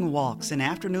morning walks and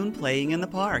afternoon playing in the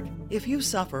park. If you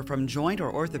suffer from joint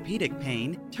or orthopedic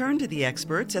pain, turn to the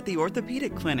experts at the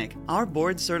Orthopedic Clinic. Our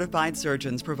board-certified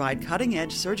surgeons provide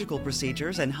cutting-edge surgical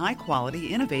procedures and high-quality,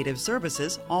 innovative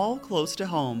services all close to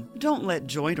home. Don't let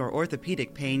joint or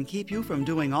orthopedic pain keep you from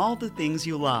doing all the things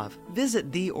you love.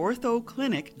 Visit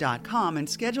theorthoclinic.com and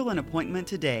schedule an appointment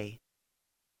today.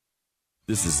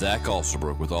 This is Zach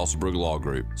Alsterbrook with Alsterbrook Law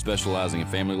Group, specializing in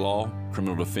family law,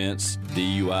 criminal defense,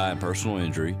 DUI, and personal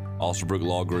injury. Alsterbrook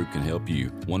Law Group can help you.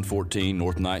 114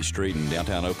 North Ninth Street in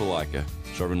downtown Opelika,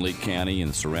 serving Lee County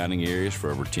and the surrounding areas for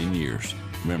over 10 years.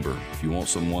 Remember, if you want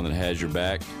someone that has your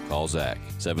back, call Zach.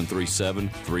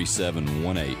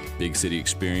 737-3718. Big city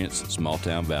experience, small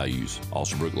town values.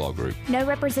 Alsterbrook Law Group. No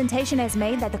representation is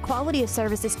made that the quality of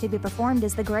services to be performed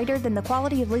is the greater than the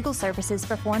quality of legal services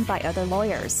performed by other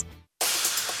lawyers.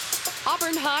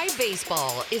 Auburn High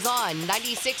Baseball is on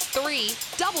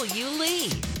 96.3 W. Lee.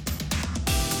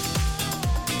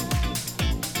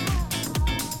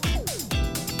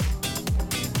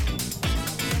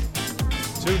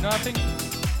 2-0.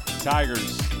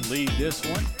 Tigers lead this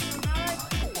one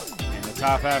in the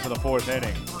top half of the fourth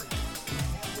inning.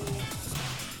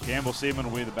 Campbell Seaman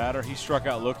will be the batter. He struck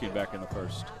out looking back in the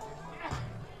first.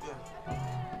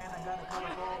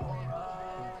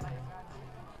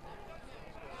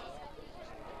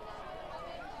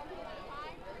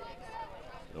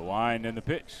 The wind and the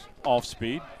pitch. Off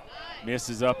speed.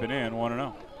 Misses up and in,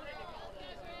 1-0.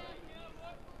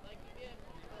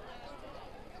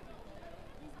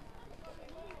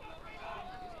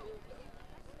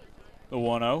 The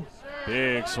 1-0.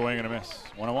 Big swing and a miss.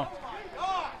 1-1.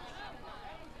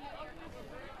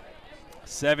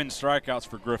 7 strikeouts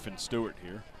for Griffin Stewart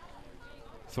here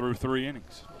through 3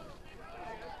 innings.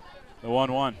 The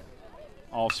 1-1.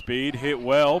 Off speed, hit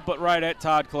well, but right at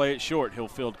Todd Clay at short. He'll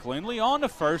field cleanly on to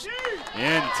first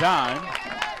in time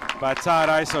by Todd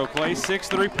Iso Clay.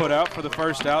 6-3 put out for the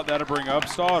first out. That'll bring up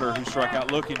Stauder, who struck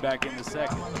out looking back in the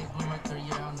second.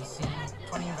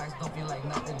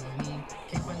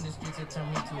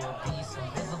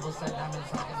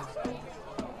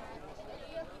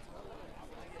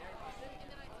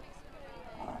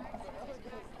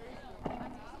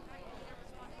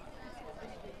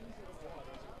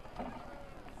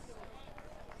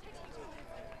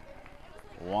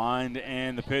 Wind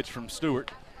and the pitch from Stewart.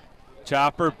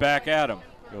 Chopper back at him.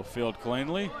 He'll field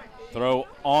cleanly. Throw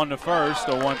on to first,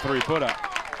 a 1-3 put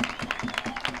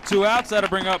out. 2 outs, that'll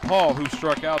bring up Paul, who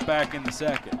struck out back in the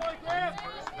second.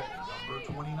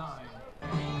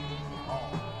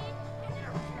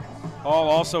 Paul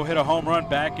also hit a home run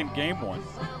back in game 1.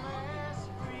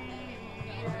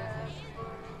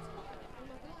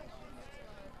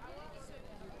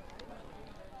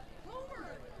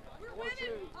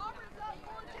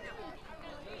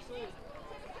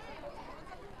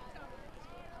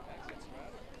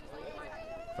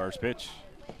 First pitch,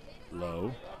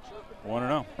 low,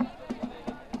 1-0.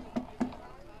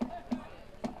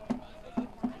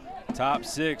 Top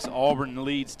 6, Auburn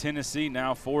leads Tennessee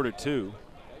now 4-2.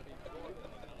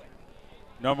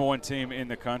 Number 1 team in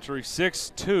the country,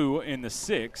 6-2 in the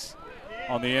 6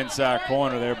 on the inside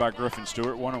corner there by Griffin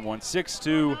Stewart, 1-1.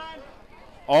 6-2,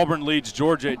 Auburn leads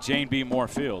Georgia at Jane B. Moore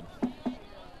Field.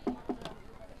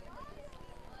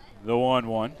 The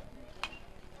 1-1.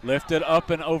 Lifted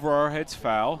up and over our heads,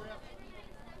 foul.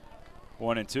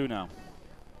 1-2 now.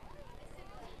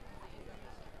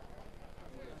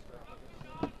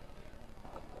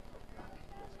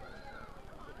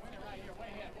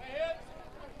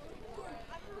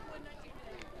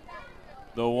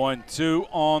 The 1-2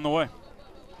 on the way.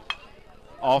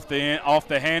 Off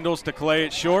the handles to Clay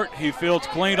at short. He fields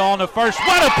clean on the first.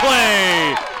 What a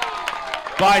play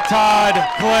by Todd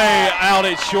Clay out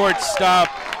at shortstop,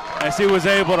 as he was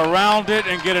able to round it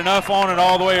and get enough on it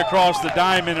all the way across the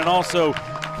diamond. And also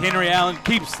Henry Allen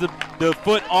keeps the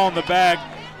foot on the bag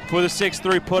for the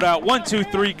 6-3 put out.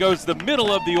 1-2-3 goes the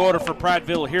middle of the order for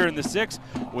Prattville here in the 6th.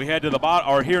 We head to the bottom,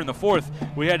 or here in the 4th.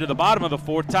 We head to the bottom of the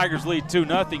 4th. Tigers lead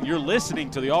 2-0. You're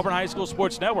listening to the Auburn High School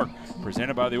Sports Network,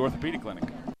 presented by the Orthopedic Clinic.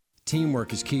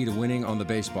 Teamwork is key to winning on the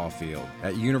baseball field.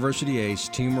 At University Ace,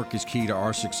 teamwork is key to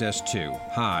our success too.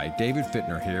 Hi, David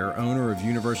Fittner here, owner of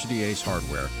University Ace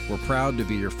Hardware. We're proud to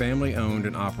be your family-owned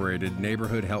and operated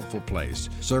neighborhood helpful place,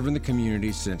 serving the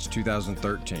community since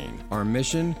 2013. Our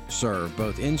mission, serve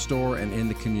both in-store and in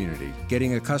the community.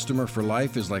 Getting a customer for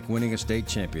life is like winning a state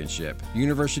championship.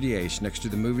 University Ace, next to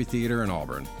the movie theater in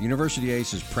Auburn. University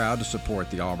Ace is proud to support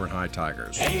the Auburn High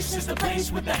Tigers. Ace is the place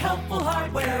with the helpful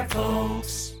hardware,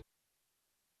 folks.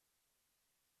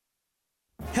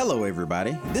 Hello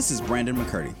everybody, this is Brandon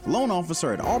McCurdy, loan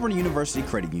officer at Auburn University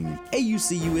Credit Union.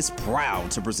 AUCU is proud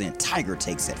to present Tiger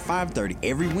Takes at 5:30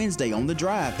 every Wednesday on The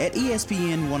Drive at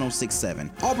ESPN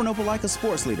 1067. Auburn Opelika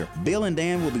sports leader Bill and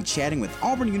Dan will be chatting with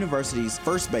Auburn University's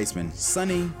first baseman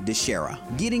Sonny DeShera,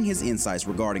 getting his insights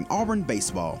regarding Auburn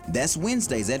baseball. That's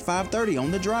Wednesdays at 5:30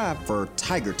 on The Drive for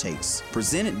Tiger Takes,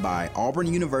 presented by Auburn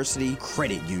University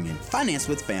Credit Union. Finance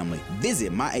with family.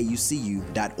 Visit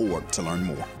myaucu.org to learn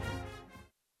more.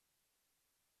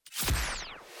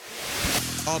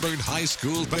 Auburn High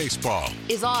School baseball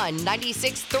is on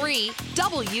 96.3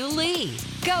 W. Lee.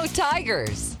 Go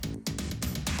Tigers!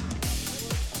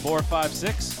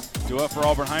 4-5-6. Due up for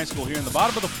Auburn High School here in the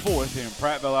bottom of the 4th here in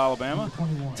Prattville, Alabama.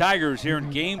 Tigers here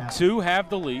in Game 2 have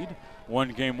the lead. Won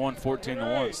Game 1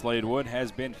 14-1. Slade Wood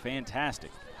has been fantastic.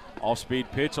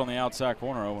 Off-speed pitch on the outside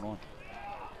corner, 0-1.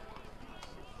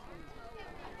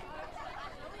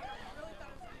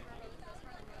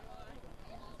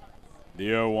 The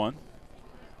 0-1.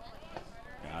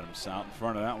 Got him out in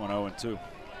front of that one, 0-2.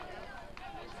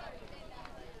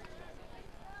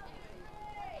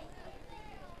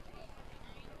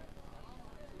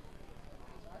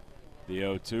 The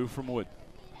 0-2 from Wood.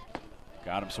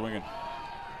 Got him swinging.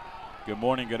 Good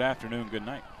morning, good afternoon, good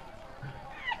night.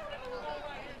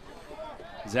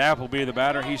 Zapp will be the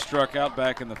batter. He struck out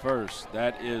back in the first.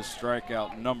 That is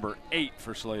strikeout number 8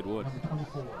 for Slade Wood.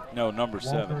 No, number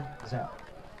 7.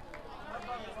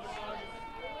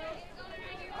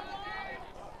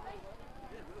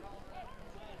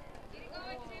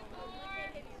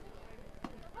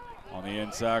 On the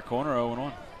inside corner,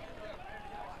 0-1.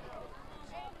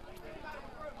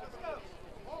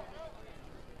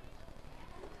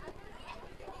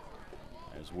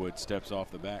 As Wood steps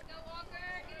off the back.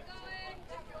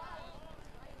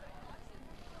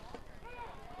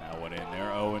 Now went in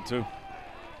there, 0-2.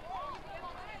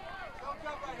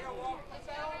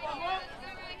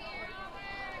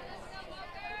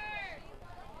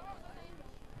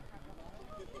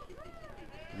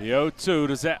 The 0-2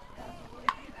 does that.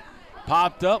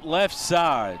 Popped up left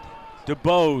side.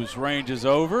 DeBose ranges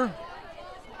over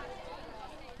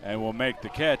and will make the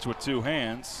catch with two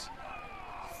hands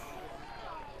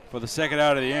for the second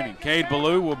out of the inning. Cade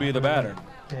Ballou will be the batter.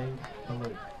 Cade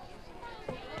Ballou.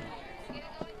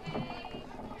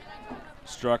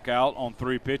 Struck out on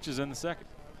 3 pitches in the second.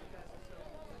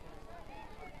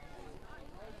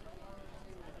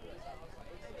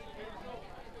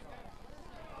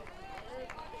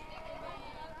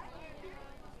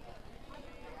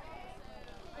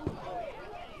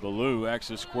 Ballou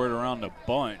actually squared around the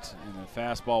bunt, and the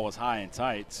fastball was high and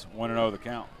tight. 1-0 the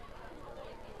count.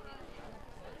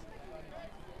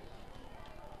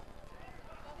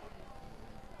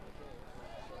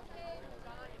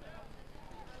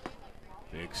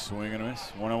 Big swing and a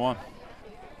miss. 1-1.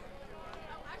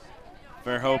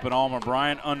 Fairhope and Alma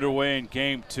Bryant underway in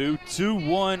game 2.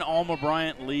 2-1. Alma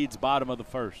Bryant leads bottom of the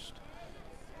first.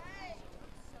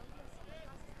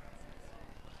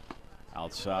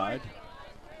 Outside.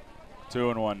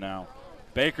 2-1 now.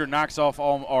 Baker knocks off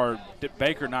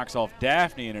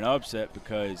Daphne in an upset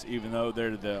because even though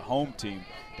they're the home team,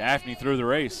 Daphne threw the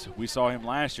race. We saw him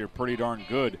last year, pretty darn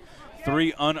good.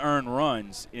 3 unearned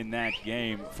runs in that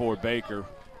game for Baker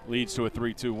leads to a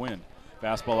 3-2 win.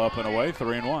 Fastball up and away,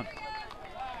 3-1.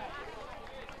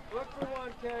 Look for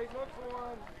one, Cade. Look for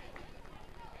one.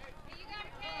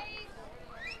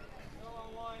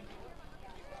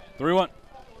 3-1.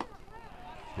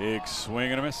 Big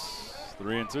swing and a miss.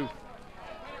 3-2.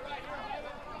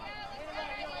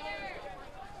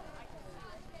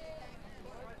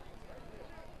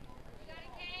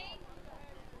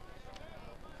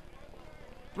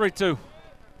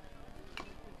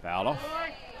 Fouled off.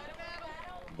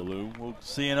 Ballou will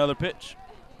see another pitch.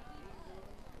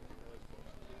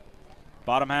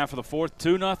 Bottom half of the fourth,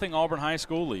 2-0. Auburn High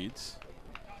School leads,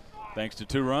 thanks to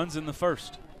 2 runs in the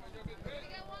first.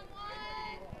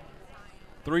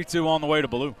 3-2 on the way to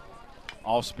Ballou.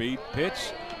 Off-speed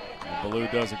pitch. And Ballou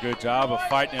does a good job of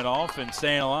fighting it off and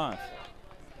staying alive.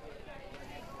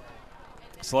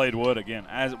 Slade Wood, again,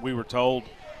 as we were told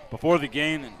before the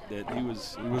game, that he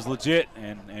was legit,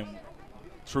 and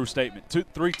true statement.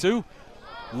 3-2.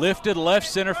 Lifted left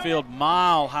center field,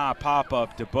 mile-high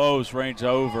pop-up. DeBose range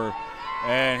over,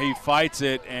 and he fights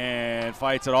it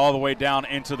all the way down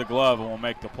into the glove and will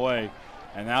make the play.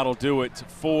 And that'll do it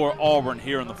for Auburn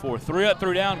here in the fourth. 3 up,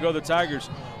 3 down, go the Tigers.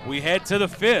 We head to the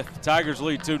fifth. Tigers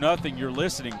lead 2-0. You're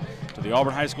listening to the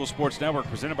Auburn High School Sports Network,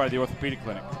 presented by the Orthopedic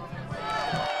Clinic.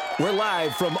 We're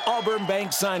live from Auburn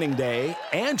Bank Signing Day.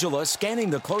 Angela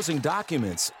scanning the closing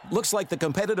documents. Looks like the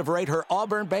competitive rate her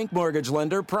Auburn Bank mortgage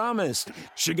lender promised.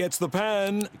 She gets the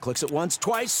pen, clicks it once,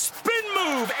 twice, spin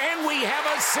move, and we have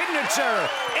a signature.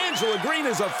 Angela Green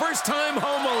is a first-time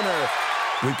homeowner.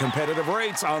 With competitive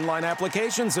rates, online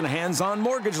applications, and hands-on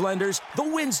mortgage lenders, the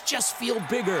wins just feel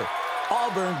bigger.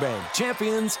 Auburn Bank,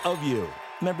 champions of you.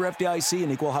 Member FDIC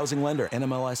and equal housing lender.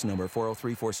 NMLS number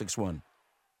 403461.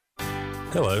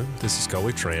 Hello, this is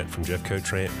Coley Trant from Jeffco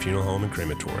Trant Funeral Home and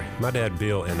Crematory. My dad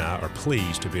Bill and I are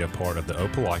pleased to be a part of the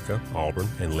Opelika, Auburn,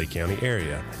 and Lee County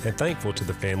area, and thankful to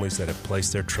the families that have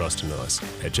placed their trust in us.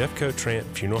 At Jeffco Trant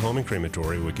Funeral Home and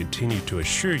Crematory, we continue to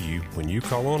assure you when you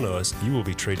call on us, you will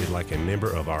be treated like a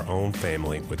member of our own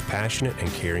family with passionate and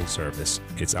caring service.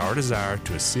 It's our desire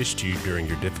to assist you during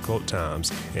your difficult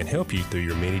times and help you through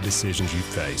your many decisions you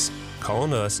face. Call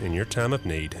on us in your time of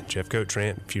need. Jeffco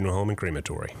Trant Funeral Home and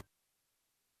Crematory.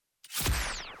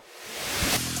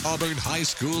 Auburn High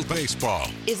School baseball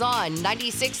is on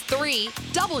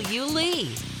 96.3 W.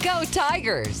 Lee. Go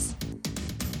Tigers!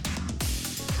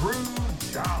 Drew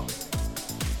Jolly.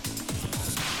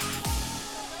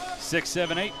 6,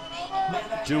 7, 8.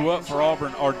 Do up for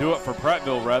Auburn, or do up for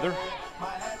Prattville, rather.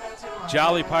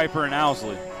 Jolly, Piper, and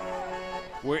Owsley.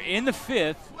 We're in the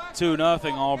fifth.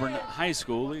 2-0. Auburn High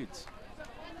School leads.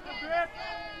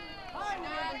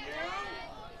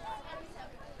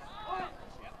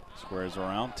 Squares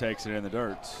around, takes it in the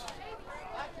dirt.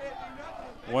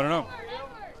 1-0.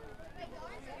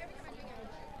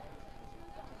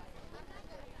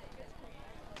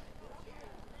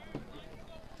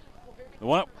 The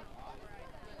 1-up.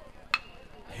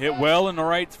 Hit well in the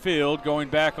right field. Going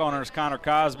back on her is Connor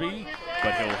Cosby.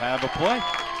 but he'll have a play.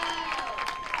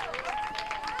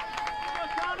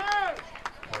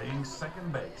 Playing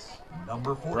second base,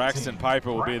 number 14. Braxton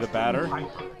Piper will be the batter.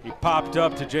 He popped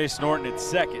up to Jace Norton at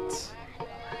second.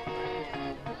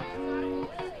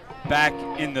 Back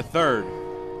in the third.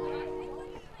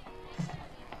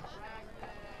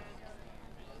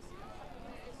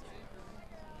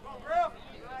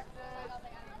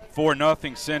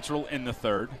 4-0 Central in the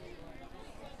third.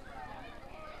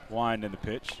 Wind in the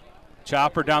pitch.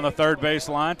 Chopper down the third base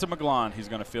line to McGlon. He's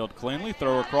going to field cleanly,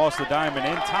 throw across the diamond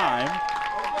in time.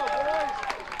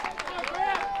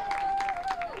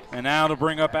 And now to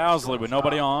bring up Owsley with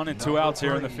nobody on and 2 outs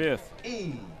here in the fifth.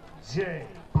 EJ.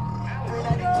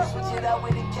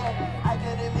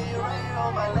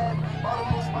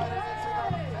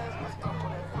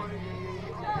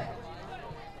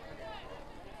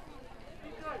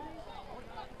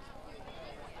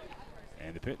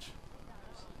 And the pitch.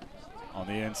 On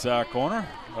the inside corner,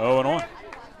 0-1.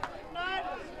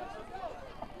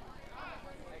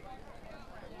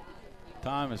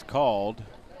 Time is called.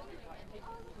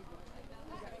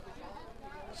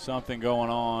 Something going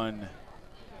on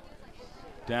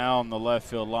down the left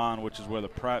field line, which is where the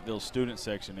Prattville student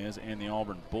section is, and the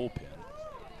Auburn bullpen.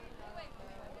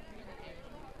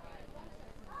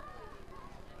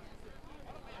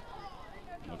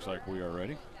 Looks like we are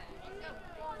ready.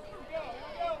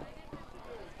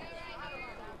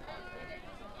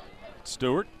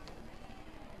 Stewart.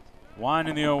 Wind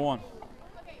in the 0-1.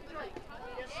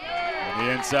 On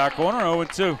the inside corner,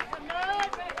 0-2.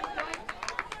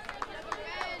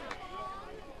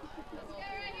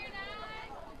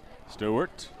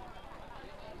 Stewart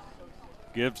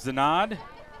gives the nod,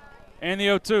 and the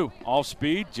 0-2. Off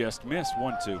speed, just missed,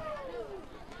 1-2.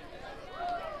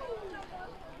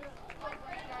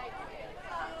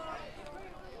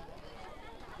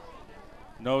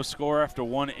 No score after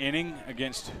 1 inning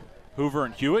against Hoover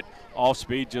and Hewitt. Off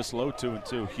speed, just low,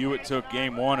 2-2. Hewitt took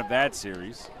game 1 of that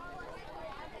series,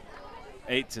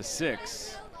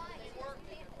 8-6.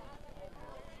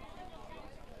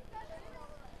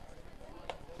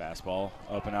 Fastball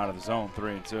up and out of the zone,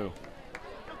 3-2.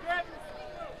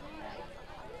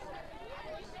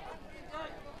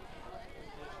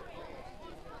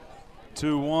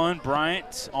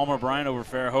 Bryant. Almer Bryant over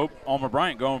Fairhope. Almer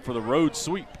Bryant going for the road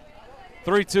sweep.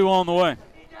 3-2 on the way.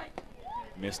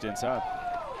 Missed inside.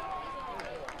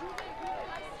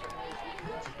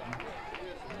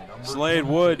 Slade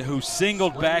Wood, who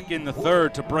singled back in the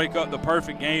third to break up the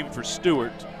perfect game for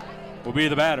Stewart, will be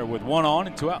the batter with 1 on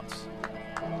and 2 outs.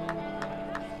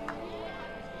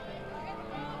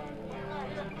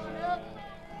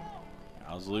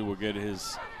 Owsley will get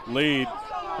his lead.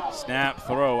 Snap,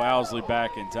 throw, Owsley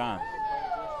back in time.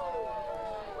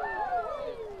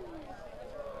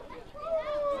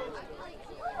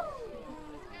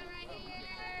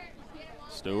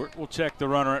 Stewart will check the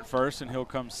runner at first, and he'll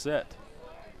come set.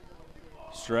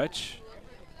 Stretch.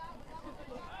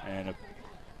 And a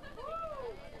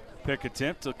pick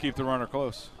attempt to keep the runner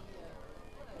close.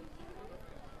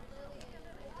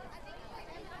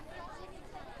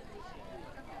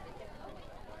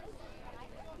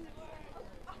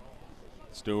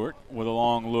 Stewart with a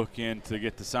long look in to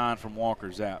get the sign from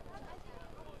Walker Zapp.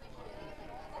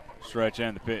 Stretch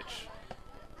and the pitch.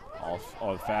 Off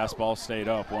the fastball stayed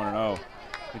up, 1-0.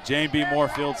 Jane B.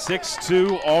 Moorfield,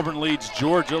 6-2. Auburn leads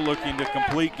Georgia, looking to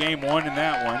complete game 1 in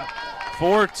that one.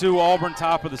 4-2 Auburn,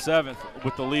 top of the 7th,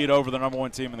 with the lead over the number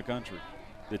 1 team in the country,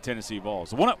 the Tennessee Vols.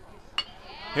 The 1-0.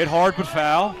 Hit hard but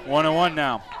foul. 1-1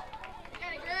 now.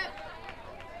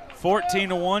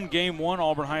 14-1, game 1.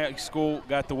 Auburn High School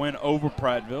got the win over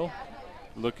Prattville,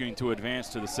 looking to advance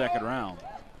to the second round.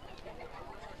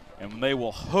 And they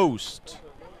will host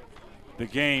the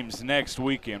games next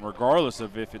weekend, regardless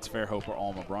of if it's Fairhope or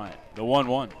Alma Bryant. The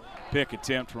 1-1 pick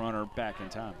attempt, runner back in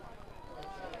time.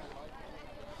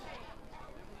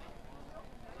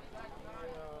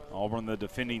 Auburn, the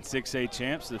defending 6A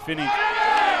champs, and he's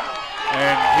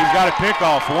got a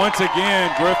pickoff once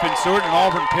again. Griffin Stewart, an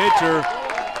Auburn pitcher,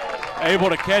 able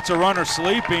to catch a runner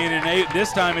sleeping, and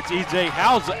this time it's EJ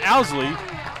Owsley,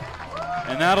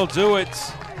 and that'll do it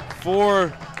for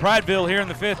Prattville here in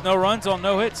the 5th. No runs on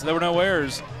no hits. There were no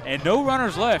errors and no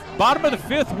runners left. Bottom of the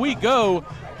 5th we go.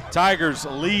 Tigers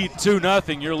lead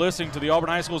 2-0. You're listening to the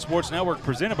Auburn High School Sports Network,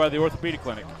 presented by the Orthopedic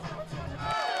Clinic.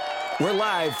 We're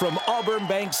live from Auburn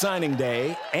Bank Signing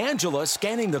Day. Angela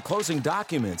scanning the closing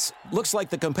documents. Looks like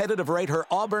the competitive rate her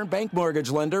Auburn Bank mortgage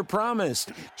lender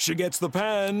promised. She gets the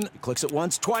pen, clicks it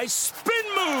once, twice, spin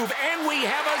move, and we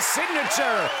have a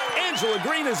signature. Angela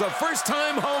Green is a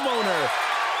first-time homeowner.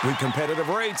 With competitive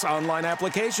rates, online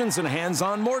applications, and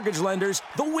hands-on mortgage lenders,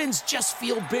 the wins just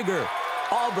feel bigger.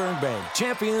 Auburn Bank,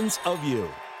 champions of you.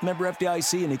 Member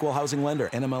FDIC and equal housing lender.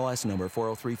 NMLS number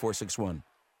 403461.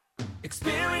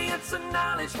 Experience and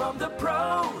knowledge from the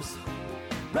pros.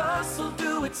 Russell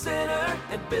Do-It Center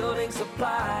and Building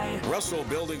Supply. Russell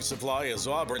Building Supply is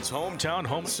Auburn's hometown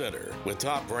home center. With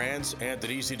top brands and an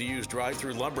easy-to-use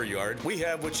drive-through lumberyard, we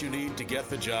have what you need to get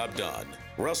the job done.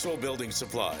 Russell Building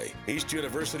Supply, East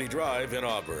University Drive in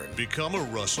Auburn. Become a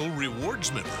Russell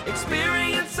Rewards member.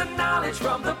 Experience and knowledge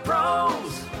from the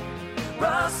pros.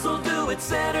 Russell Do-It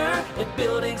Center and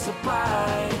Building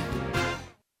Supply.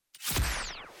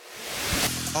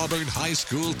 Auburn High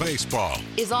School baseball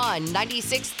is on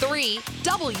 96.3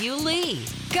 W. Lee.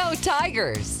 Go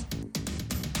Tigers!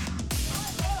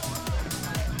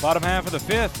 Bottom half of the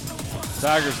fifth,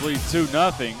 Tigers lead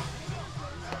 2-0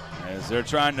 as they're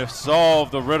trying to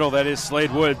solve the riddle that is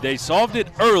Slade Wood. They solved it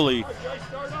early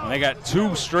when they got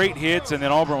 2 straight hits, and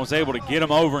then Auburn was able to get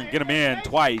them over and get them in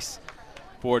twice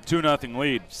for a 2-0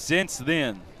 lead. Since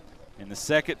then, in the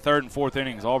second, third, and fourth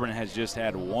innings, Auburn has just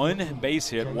had 1 base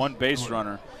hit, 1 base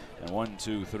runner, and 1,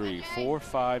 2, 3, 4,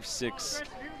 5, 6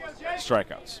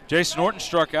 strikeouts. Jason Norton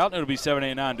struck out, and it'll be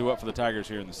 7-8-9 due up for the Tigers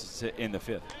here in the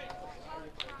fifth.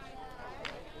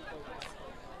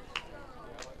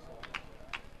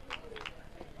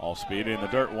 All speed in the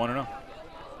dirt, 1-0.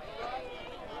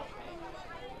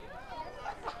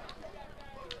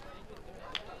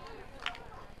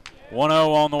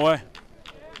 On the way.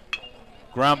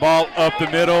 Ground ball up the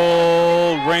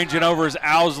middle, ranging over is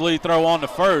Owsley, throw on to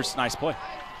first. Nice play.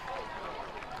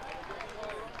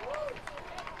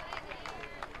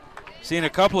 Seeing a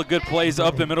couple of good plays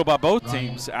up the middle by both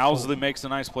teams. Owsley makes a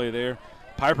nice play there.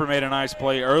 Piper made a nice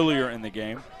play earlier in the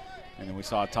game. And then we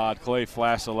saw Todd Clay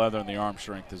flash the leather and the arm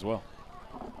strength as well.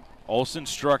 Olsen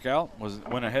struck out,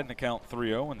 went ahead in the count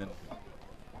 3-0, and then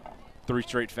 3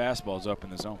 straight fastballs up in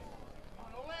the zone.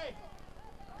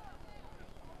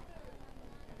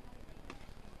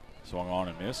 Swung on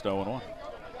and missed, 0-1.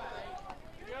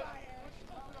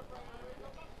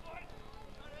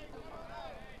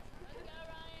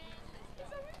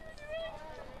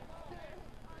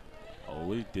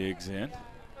 Ole digs in.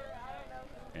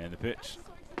 And the pitch.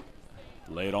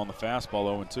 Laid on the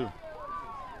fastball, 0-2.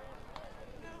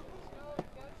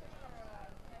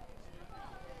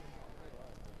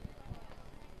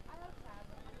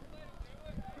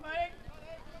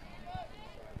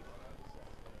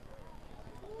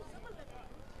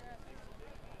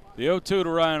 The 0-2 to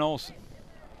Ryan Olsen.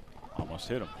 Almost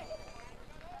hit him.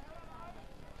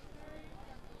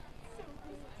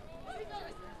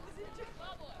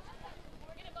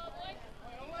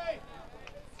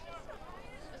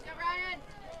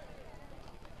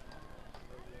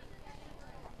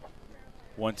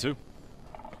 One, 2.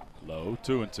 Low,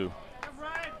 2-2.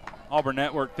 Auburn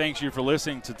Network thanks you for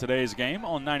listening to today's game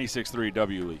on 96.3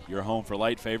 WLE, your home for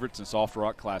light favorites and soft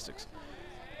rock classics.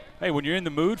 Hey, when you're in the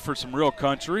mood for some real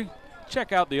country,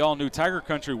 check out the all-new Tiger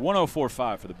Country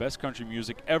 104.5 for the best country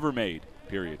music ever made,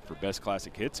 period. For best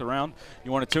classic hits around,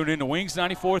 you want to tune in to Wings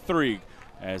 94.3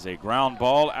 as a ground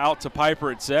ball out to Piper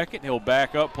at second. He'll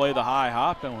back up, play the high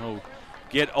hop, and he'll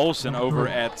get Olsen over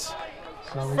at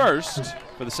first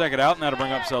for the second out, and that'll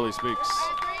bring up Sully Speaks.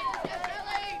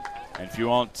 And if you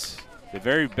want the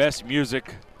very best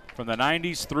music from the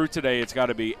 90s through today, it's got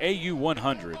to be AU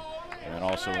 100. And that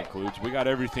also includes, we got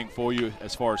everything for you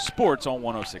as far as sports on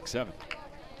 106.7.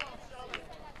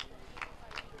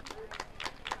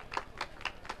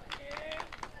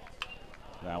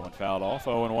 That one fouled off.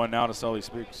 0-1 now to Sully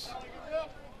Speaks.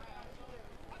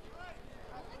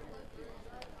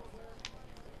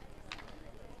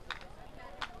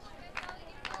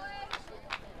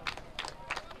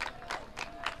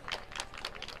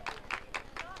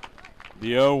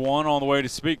 The 0-1 on the way to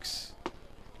Speaks.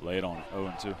 Late on it,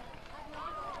 0-2.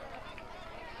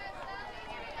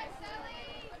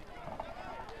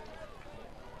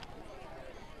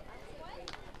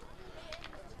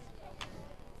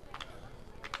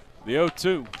 The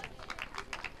 0-2.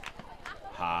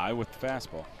 High with the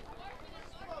fastball.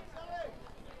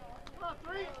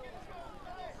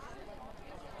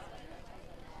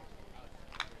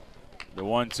 The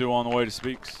 1-2 on the way to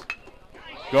Speaks.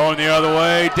 Going the other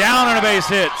way, down and a base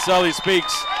hit. Sully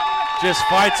Speaks just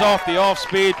fights off the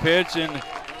off-speed pitch and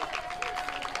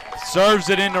serves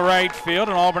it into right field,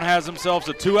 and Auburn has themselves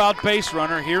a 2-out base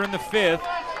runner here in the fifth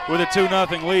with a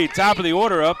 2-0 lead. Top of the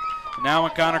order up now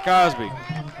in Connor Cosby.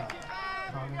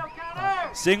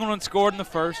 Singleton scored in the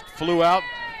first, flew out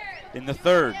in the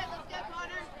third.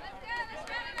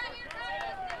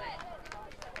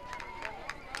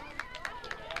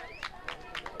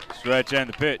 Stretch and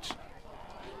the pitch.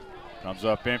 Comes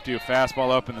up empty, a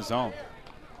fastball up in the zone.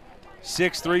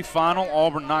 6-3 final.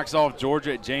 Auburn knocks off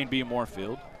Georgia at Jane B. Moore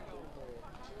Field.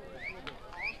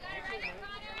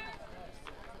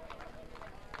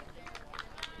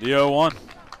 The 0-1.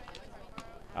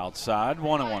 Outside,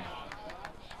 1-1.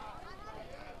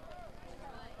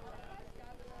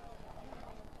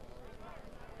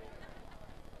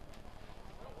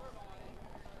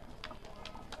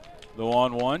 The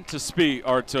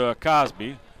 1-1 to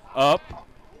Cosby. Up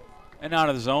and out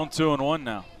of the zone, 2-1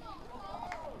 now.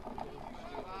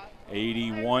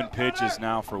 81 pitches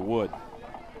now for Wood.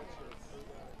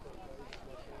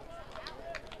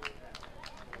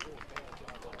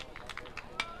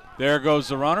 There goes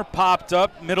the runner, popped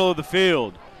up, middle of the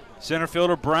field. Center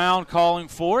fielder Brown calling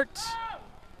for it.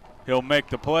 He'll make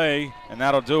the play, and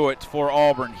that'll do it for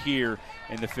Auburn here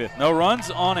in the 5th. No runs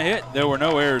on a hit. There were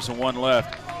no errors and 1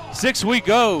 left. 6 we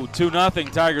go,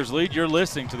 2-0 Tigers lead. You're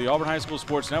listening to the Auburn High School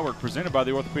Sports Network presented by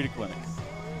the Orthopedic Clinic.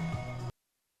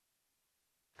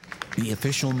 The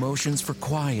official motions for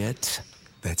quiet.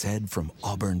 That's Ed from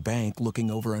Auburn Bank looking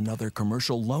over another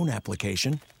commercial loan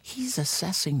application. He's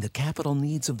assessing the capital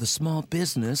needs of the small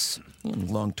business, and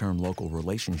long-term local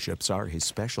relationships are his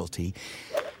specialty.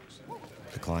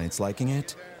 The client's liking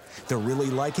it. They're really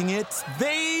liking it.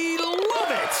 They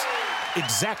love it!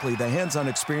 Exactly the hands-on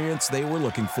experience they were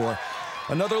looking for.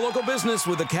 Another local business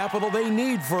with the capital they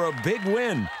need for a big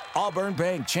win. Auburn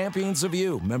Bank, champions of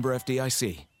you. Member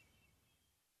FDIC.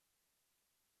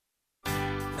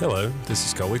 Hello, this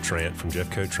is Coley Trant from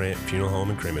Jeffco Trant Funeral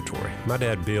Home and Crematory. My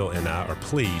dad Bill and I are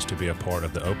pleased to be a part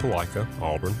of the Opelika,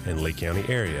 Auburn, and Lee County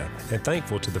area, and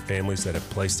thankful to the families that have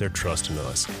placed their trust in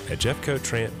us. At Jeffco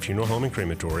Trant Funeral Home and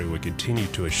Crematory, we continue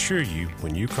to assure you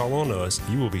when you call on us,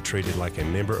 you will be treated like a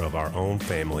member of our own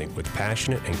family with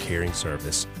passionate and caring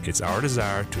service. It's our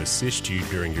desire to assist you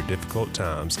during your difficult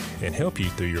times and help you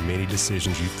through your many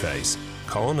decisions you face.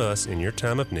 Call on us in your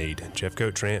time of need.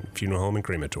 Jeffco Trant Funeral Home and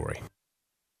Crematory.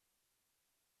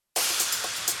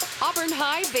 Auburn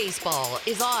High Baseball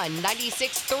is on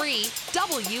 96.3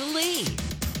 W. Lee.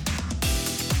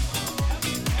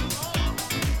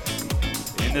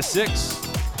 In the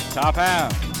 6th, top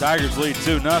half, Tigers lead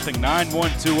 2-0.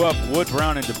 9-1, 2 up. Wood,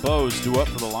 Brown, and DeBose do up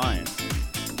for the Lions.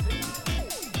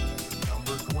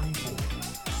 Number 24,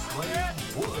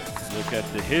 Wood. Look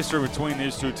at the history between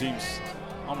these two teams.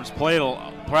 Auburn's played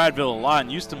Prattville a lot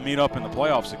and used to meet up in the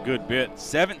playoffs a good bit.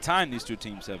 7th time these two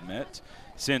teams have met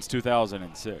since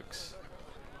 2006.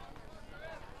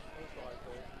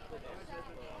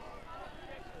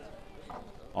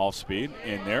 Off speed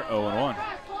in there, 0-1.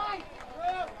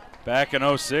 Back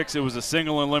in 06, it was a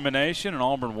single elimination, and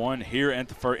Auburn won here in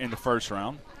the first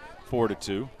round,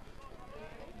 4-2.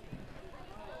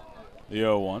 The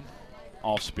 0-1,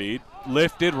 off speed,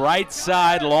 lifted right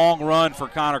side, long run for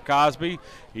Connor Cosby.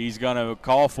 He's going to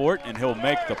call for it, and he'll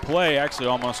make the play. Actually,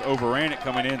 almost overran it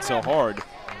coming in so hard.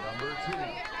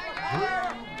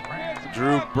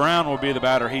 Drew Brown will be the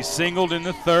batter. He singled in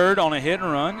the 3rd on a hit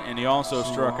and run, and he also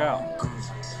struck out.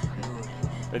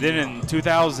 But then in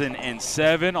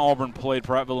 2007, Auburn played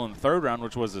Prattville in the 3rd round,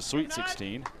 which was a Sweet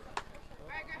 16.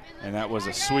 And that was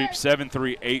a sweep,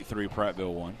 7-3, 8-3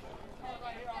 Prattville won.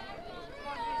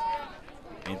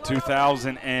 In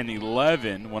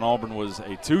 2011, when Auburn was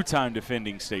a 2-time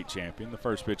defending state champion, the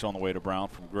first pitch on the way to Brown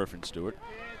from Griffin Stewart.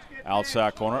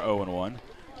 Outside corner, 0-1.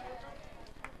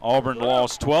 Auburn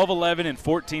lost 12-11 and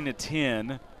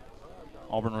 14-10.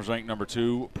 Auburn was ranked number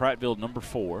 2, Prattville number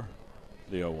 4,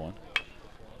 the 0-1.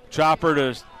 Chopper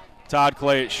to Todd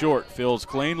Clay at short. Feels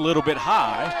clean, a little bit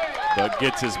high, but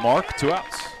gets his mark, 2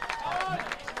 outs.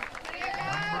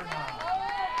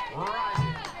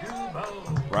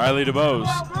 Riley DeBose,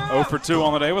 0 for 2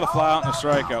 on the day with a fly out and a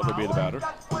strikeout would be the batter.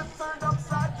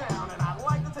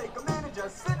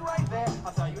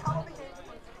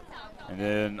 And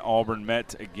then Auburn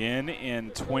met again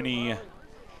in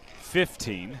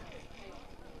 2015.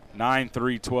 9-3,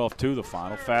 12-2 the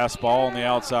final. Fastball on the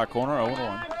outside corner,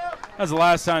 0-1. That's the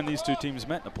last time these two teams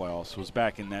met in the playoffs, was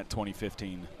back in that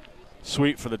 2015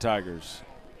 sweep for the Tigers.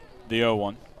 The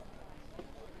 0-1.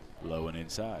 Low and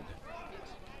inside.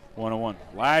 1-1.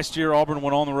 Last year, Auburn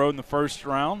went on the road in the first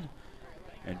round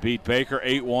and beat Baker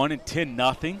 8-1 and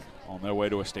 10-0 on their way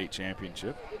to a state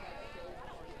championship.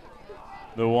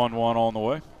 The 1-1 on the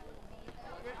way.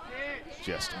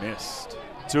 Just missed.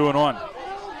 2-1.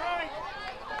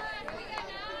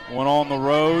 Went on the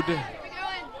road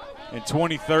in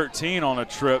 2013 on a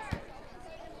trip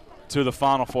to the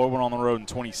Final Four. Went on the road in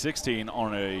 2016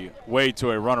 on a way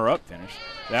to a runner-up finish.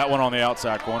 That one on the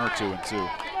outside corner, 2-2.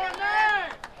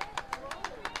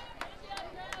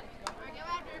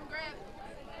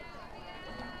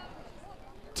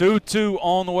 2-2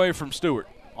 on the way from Stewart.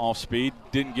 Off speed,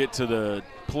 didn't get to the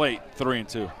plate,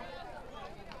 3-2.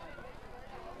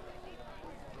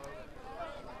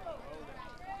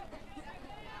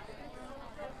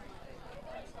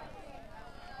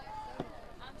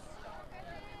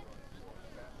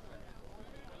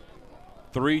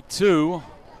 (3-2)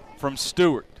 from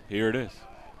Stewart. Here it is.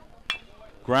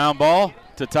 Ground ball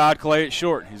to Todd Clay at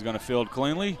short. He's going to field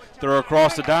cleanly. Throw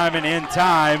across the diamond in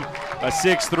time. A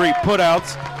 6-3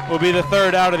 putouts will be the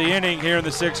third out of the inning here in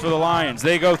the sixth for the Lions.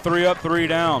 They go 3 up, 3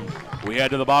 down. We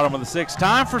head to the bottom of the sixth.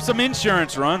 Time for some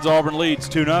insurance runs. Auburn leads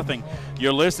 2-0.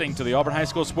 You're listening to the Auburn High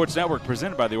School Sports Network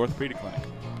presented by the Orthopedic Clinic.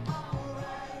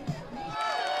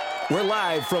 We're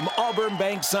live from Auburn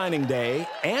Bank Signing Day.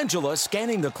 Angela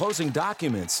scanning the closing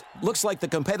documents. Looks like the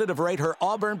competitive rate her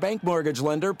Auburn Bank mortgage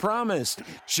lender promised.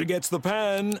 She gets the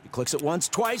pen, clicks it once,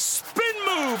 twice, spin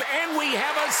move, and we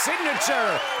have a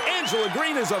signature. Angela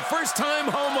Green is a first-time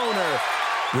homeowner.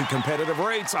 With competitive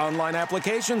rates, online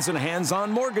applications, and hands-on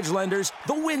mortgage lenders,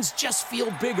 the wins just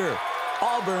feel bigger.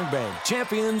 Auburn Bank,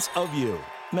 champions of you.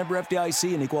 Member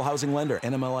FDIC and equal housing lender.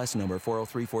 NMLS number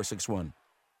 403461.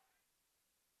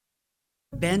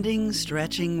 Bending,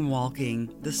 stretching,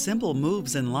 walking. The simple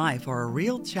moves in life are a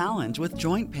real challenge with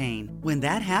joint pain. When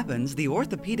that happens, the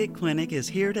Orthopedic Clinic is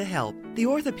here to help. The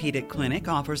Orthopedic Clinic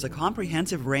offers a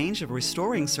comprehensive range of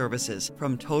restoring services,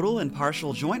 from total and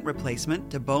partial joint replacement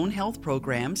to bone health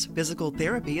programs, physical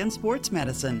therapy, and sports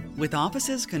medicine. With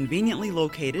offices conveniently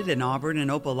located in Auburn and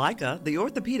Opelika, the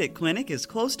Orthopedic Clinic is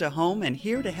close to home and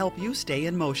here to help you stay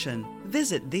in motion.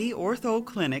 Visit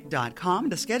theorthoclinic.com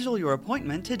to schedule your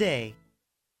appointment today.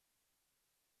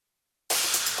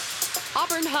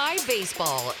 Auburn High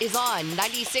Baseball is on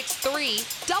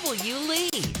 96.3 W. Lee.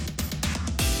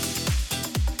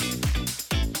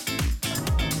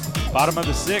 Bottom of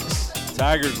the sixth,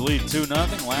 Tigers lead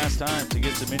 2-0. Last time to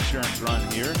get some insurance run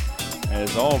here,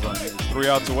 as Auburn is 3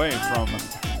 outs away from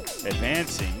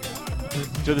advancing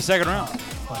to the second round.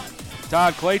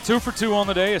 Todd Clay 2 for 2 on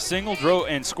the day, a single, drove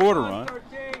and scored a run,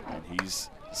 and he's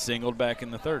singled back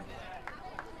in the third.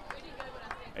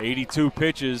 82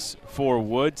 pitches for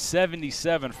Wood,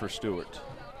 77 for Stewart.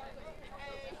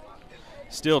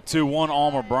 Still 2-1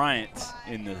 Almer Bryant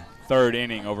in the third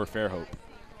inning over Fairhope.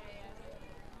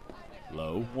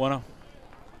 Low, 1-0.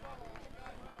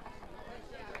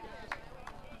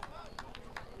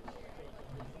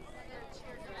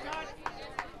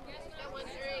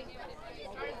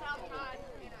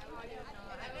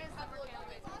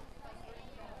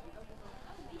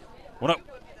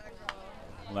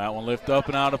 That one lift up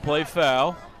and out of play,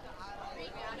 foul.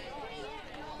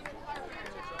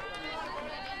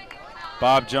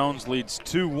 Bob Jones leads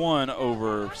 2-1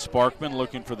 over Sparkman,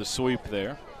 looking for the sweep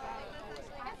there.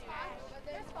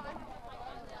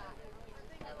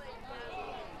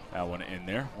 That one in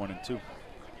there, 1-2.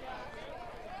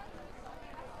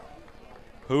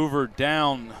 Hoover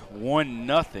down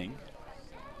 1-0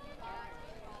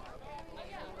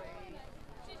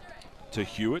 to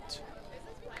Hewitt.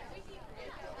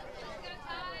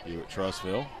 Hewitt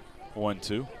Trussville,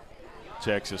 1-2.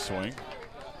 Checks his swing.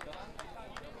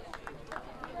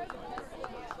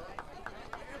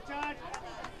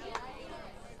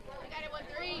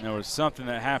 There was something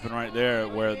that happened right there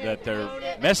where that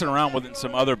they're messing around with it in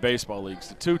some other baseball leagues.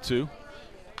 The 2-2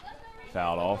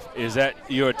 fouled off is that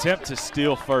you attempt to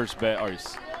steal first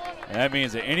base. And that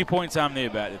means at any point in time in the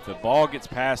at-bat, if the ball gets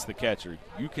past the catcher,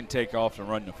 you can take off and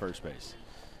run to first base.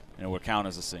 And it will count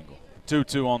as a single.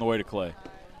 2-2 on the way to Clay.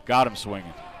 Got him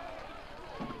swinging.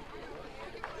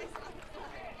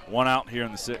 1 out here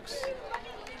in the sixth.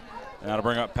 And that'll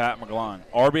bring up Pat McGlone.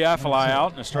 RBI fly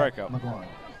out and a strikeout.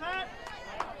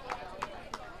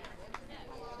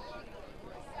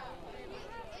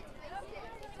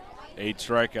 8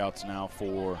 strikeouts now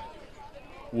for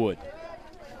Wood.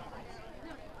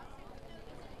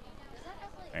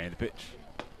 And the pitch.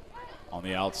 On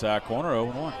the outside corner,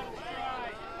 0-1.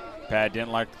 Pat didn't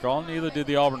like the call, neither did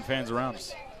the Auburn fans around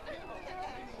us.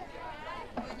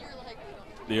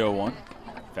 The 0-1.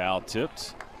 Foul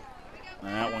tipped. And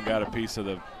that one got a piece of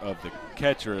the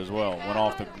catcher as well. Went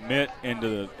off the mitt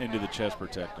into the chest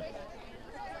protector.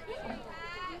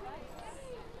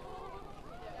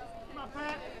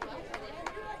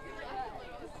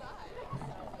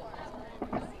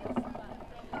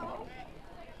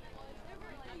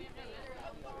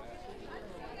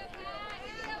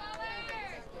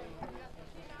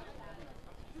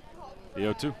 The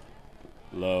 0-2.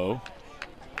 Low.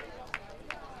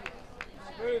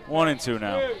 1-2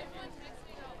 now.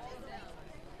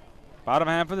 Bottom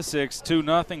half of the sixth,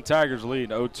 2-0. Tigers lead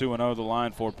 0-2-0 the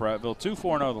line for Prattville.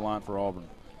 2-4-0 the line for Auburn.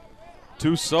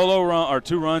 Two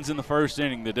runs in the first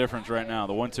inning, the difference right now.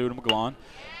 The 1-2 to McGlon.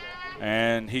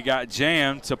 And he got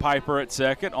jammed to Piper at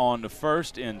second on the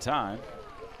first in time.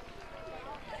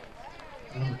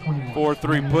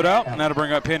 4-3 put out, and that'll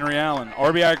bring up Henry Allen.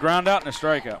 RBI ground out and a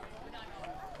strikeout.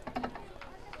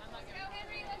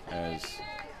 As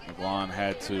McGlon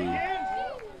had to,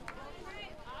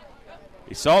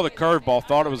 he saw the curveball,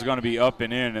 thought it was going to be up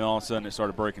and in, and all of a sudden it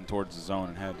started breaking towards the zone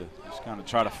and had to just kind of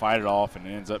try to fight it off, and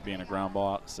it ends up being a ground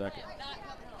ball out the second.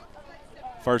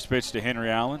 First pitch to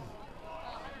Henry Allen.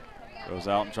 Goes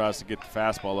out and tries to get the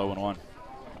fastball 0-1.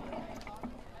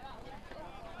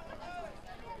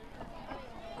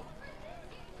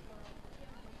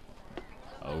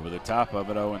 Over the top of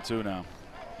it, 0-2 now.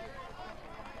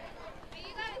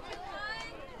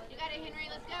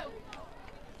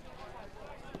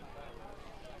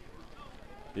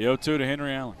 The 0-2 to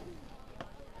Henry Allen.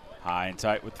 High and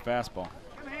tight with the fastball.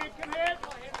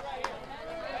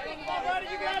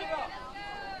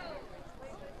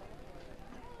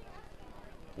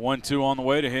 1-2 on the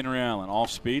way to Henry Allen. Off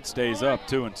speed, stays up,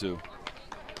 2-2.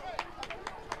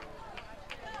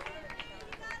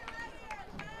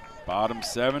 Bottom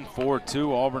 7,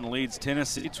 4-2. Auburn leads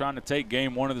Tennessee, trying to take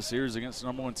game 1 of the series against the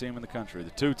number 1 team in the country. The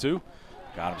 2-2,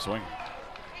 got him swinging.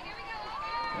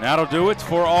 And that'll do it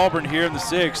for Auburn here in the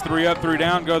 6th. 3 up, 3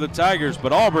 down, go the Tigers.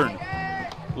 But Auburn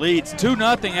leads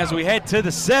 2-0 as we head to the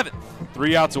 7th.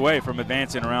 3 outs away from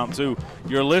advancing round 2.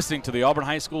 You're listening to the Auburn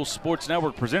High School Sports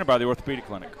Network, presented by the Orthopedic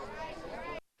Clinic.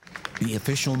 The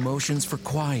official motions for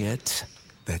quiet.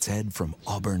 That's Ed from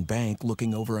Auburn Bank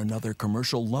looking over another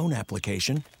commercial loan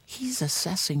application. He's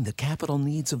assessing the capital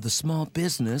needs of the small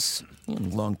business,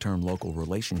 and long-term local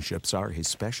relationships are his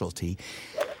specialty.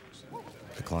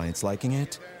 The client's liking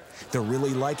it. They're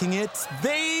really liking it.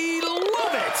 They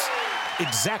love it!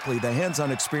 Exactly the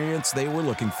hands-on experience they were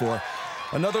looking for.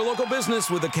 Another local business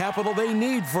with the capital they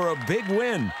need for a big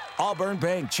win. Auburn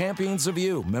Bank, champions of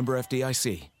you. Member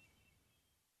FDIC.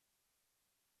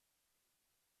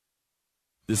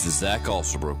 This is Zach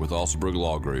Alsterbrook with Alsterbrook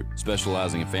Law Group,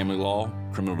 specializing in family law,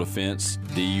 criminal defense,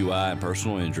 DUI, and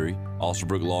personal injury.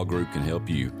 Alsterbrook Law Group can help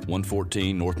you.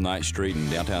 114 North Ninth Street in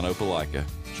downtown Opelika,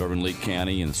 serving Lee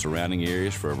County and the surrounding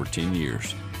areas for over 10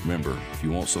 years. Remember, if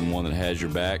you want someone that has your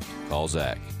back, call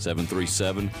Zach.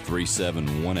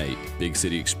 737-3718. Big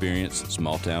city experience,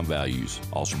 small town values.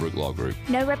 Alsterbrook Law Group.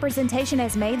 No representation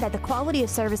is made that the quality of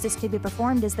services to be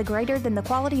performed is the greater than the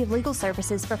quality of legal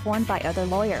services performed by other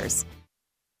lawyers.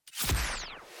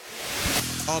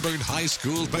 Auburn High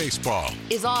School baseball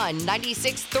is on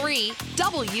 96.3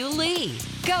 W. Lee.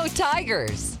 Go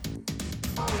Tigers!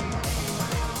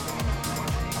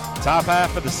 Top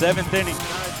half of the 7th inning.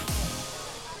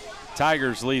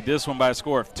 Tigers lead this one by a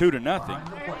score of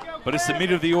 2-0. But it's the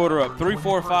meat of the order up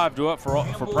 3-4-5 to up for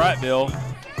Prattville.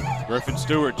 Griffin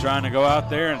Stewart trying to go out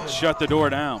there and shut the door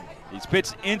down. He's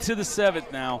pitched into the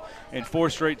 7th now in 4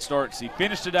 straight starts. He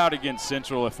finished it out against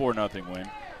Central, a 4-0 win.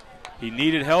 He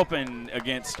needed help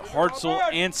against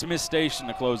Hartselle and Smith Station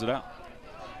to close it out.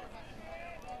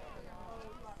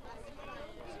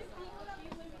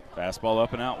 Fastball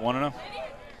up and out, 1-0.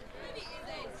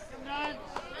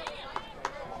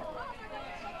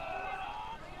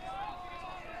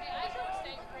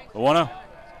 The 1-0.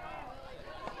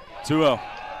 2-0.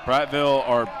 Prattville,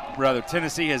 or rather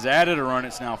Tennessee, has added a run.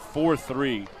 It's now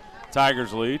 4-3.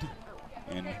 Tigers lead,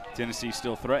 and Tennessee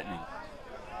still threatening.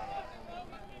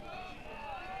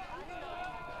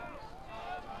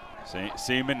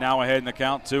 Seaman now ahead in the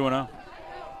count, 2-0.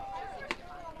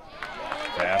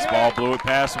 Fastball blew it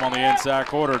past him on the inside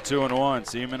quarter, 2-1.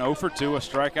 Seaman 0 for 2, a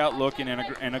strikeout looking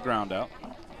and a ground out.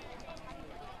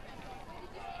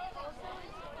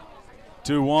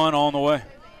 2-1 on the way.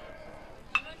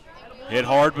 Hit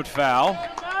hard but foul.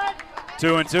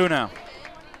 2-2 now.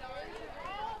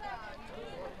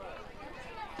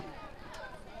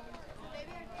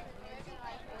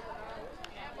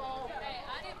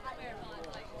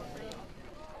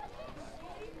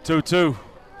 Two.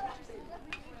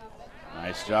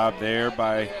 Nice job there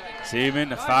by Seaman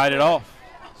to fight it off.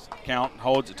 Count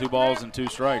holds at 2 balls and 2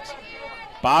 strikes.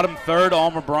 Bottom 3rd,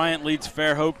 Alma Bryant leads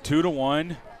Fairhope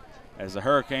 2-1 as the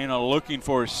Hurricane are looking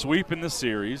for a sweep in the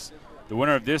series. The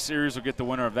winner of this series will get the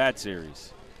winner of that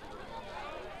series.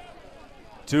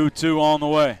 2-2 on the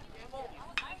way.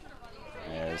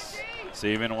 As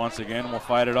Seaman once again will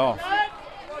fight it off.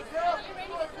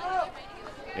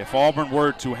 If Auburn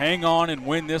were to hang on and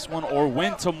win this one or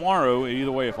win tomorrow,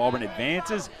 either way, if Auburn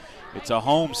advances, it's a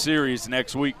home series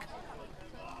next week.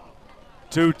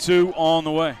 2-2 on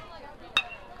the way.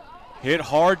 Hit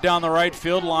hard down the right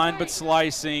field line, but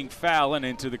slicing foul and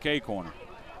into the K corner.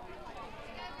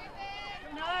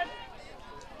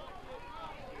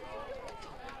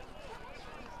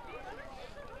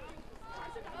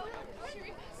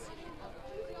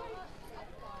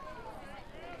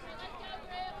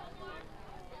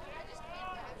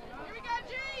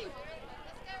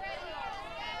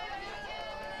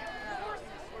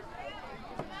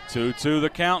 2-2 the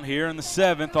count here in the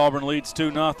 7th. Auburn leads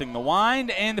 2-0. The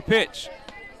wind and the pitch.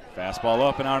 Fastball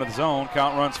up and out of the zone.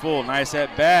 Count runs full. Nice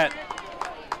at bat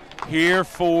here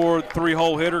for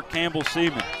 3-hole hitter Campbell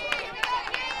Seaman.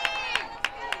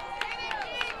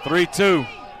 3-2.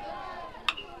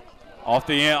 Off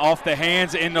the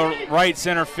hands in the right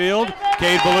center field.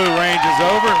 Cade Ballou ranges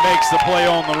over and makes the play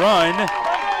on the run.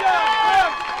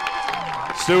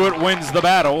 Stewart wins the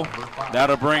battle.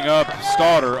 That'll bring up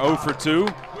starter 0 for 2.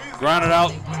 Grounded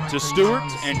out to Stewart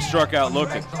and struck out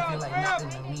looking.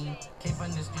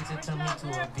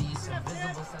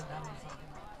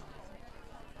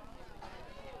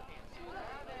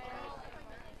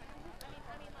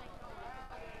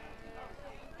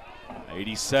 The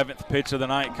 87th pitch of the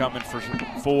night coming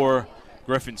for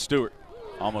Griffin Stewart.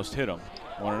 Almost hit him.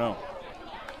 1-0.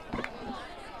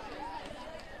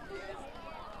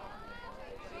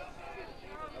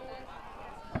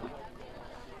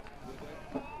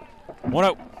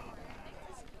 One-0.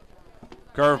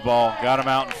 Curveball got him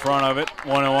out in front of it.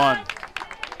 1-1.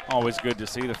 Always good to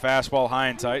see the fastball high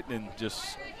and tight and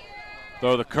just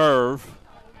throw the curve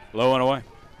low and away.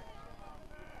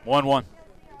 1-1.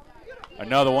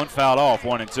 Another one fouled off,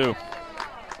 1-2.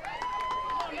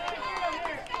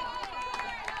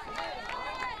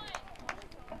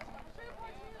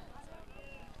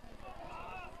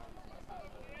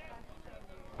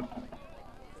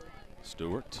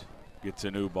 Stewart gets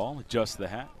a new ball, adjusts the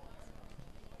hat.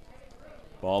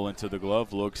 Ball into the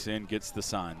glove, looks in, gets the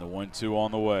sign. The 1-2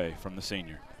 on the way from the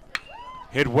senior.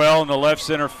 Hit well in the left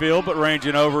center field, but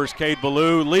ranging over is Cade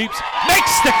Ballou. Leaps,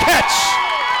 makes the catch!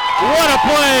 What a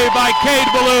play by Cade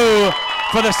Ballou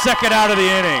for the second out of the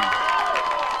inning.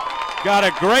 Got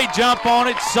a great jump on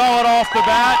it, saw it off the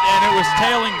bat, and it was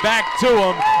tailing back to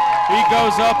him. He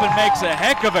goes up and makes a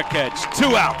heck of a catch.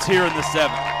 2 outs here in the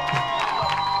 7th.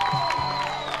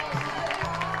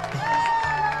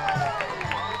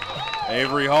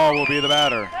 Avery Hall will be the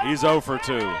batter. He's 0 for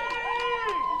 2.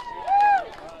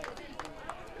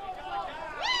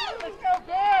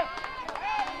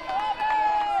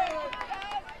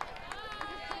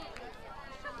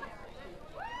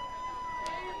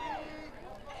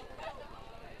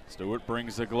 Stewart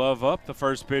brings the glove up, the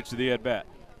first pitch of the at-bat.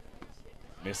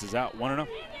 Misses out, 1-0.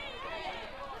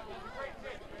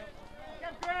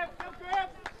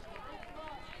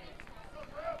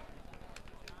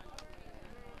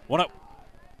 One up.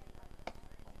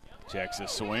 Checks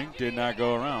his swing, did not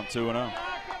go around, 2-0.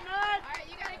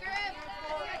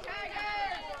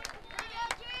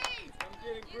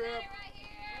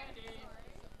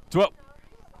 2 up.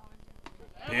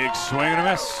 Big swing and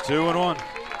a miss, 2-1.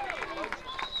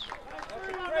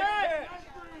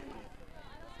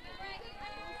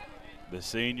 The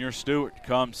senior Stewart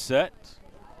comes set.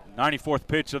 94th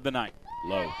pitch of the night.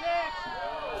 Low.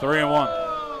 3-1.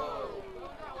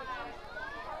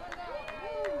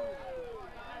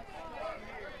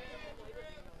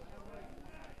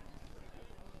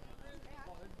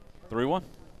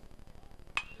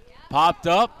 Popped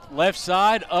up, left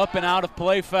side, up and out of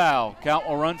play, foul. Count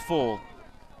will run full.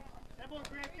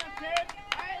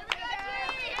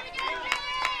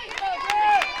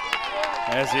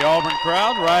 As the Auburn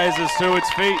crowd rises to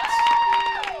its feet.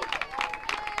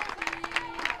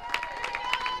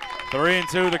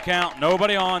 3-2 the count.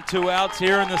 Nobody on, 2 outs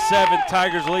here in the 7th.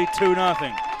 Tigers lead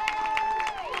 2-0.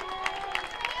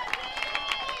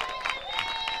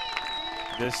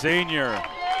 The senior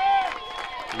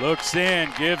looks in,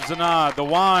 gives a nod. The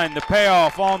wind, the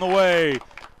payoff on the way.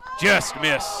 Just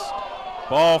missed.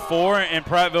 Ball 4, and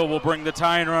Prattville will bring the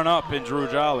tying run up in Drew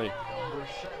Jolly.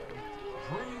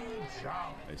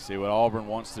 They see what Auburn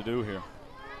wants to do here.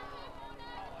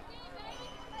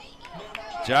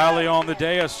 Jolly on the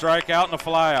day, a strikeout and a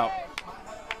flyout.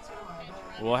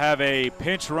 We'll have a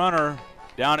pinch runner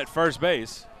down at first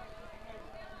base.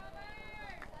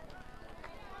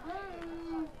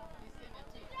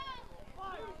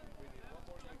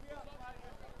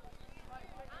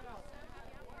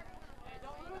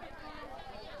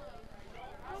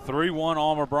 (3-1)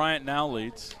 Almer Bryant now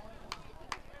leads.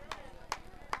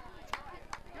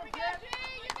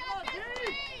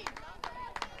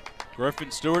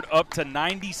 Griffin Stewart up to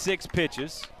 96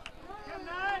 pitches.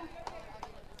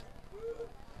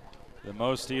 The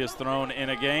most he has thrown in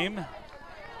a game.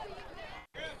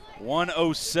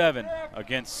 107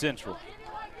 against Central.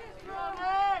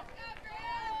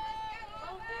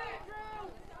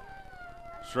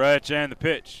 Stretch and the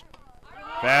pitch.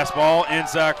 Fastball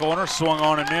inside corner, swung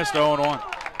on and missed, 0-1.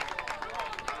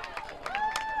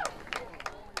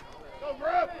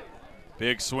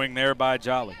 Big swing there by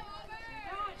Jolly.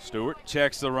 Stewart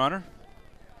checks the runner.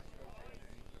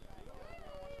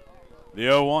 The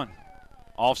 0-1.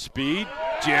 Off speed,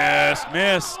 just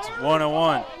missed.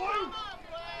 1-1.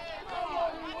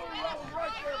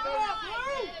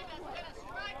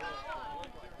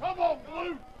 Come on,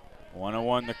 Blue.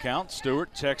 1-1 the count.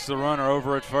 Stewart checks the runner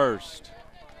over at first.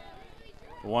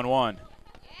 1-1.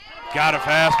 Got a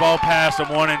fastball past him,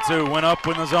 1-2. Went up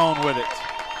in the zone with it.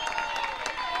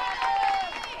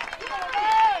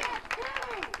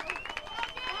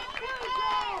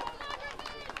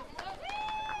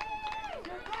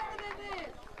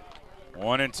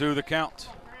 One and two the count.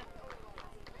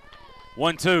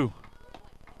 1-2.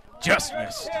 Just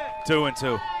missed.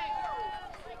 2-2.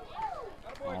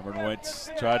 Auburn Wentz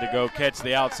tried to go catch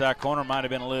the outside corner. Might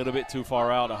have been a little bit too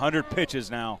far out. 100 pitches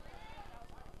now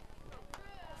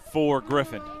for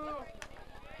Griffin.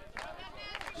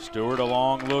 Stewart a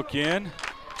long look in.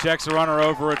 Checks the runner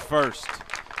over at first.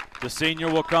 The senior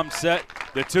will come set.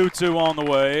 The 2-2 on the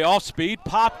way. Off speed.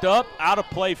 Popped up. Out of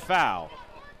play, foul.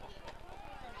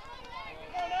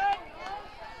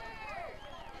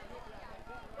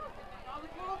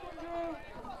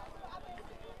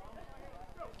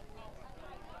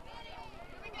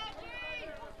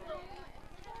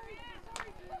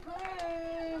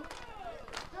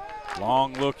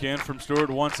 Long look in from Stewart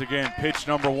once again. Pitch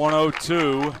number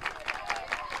 102.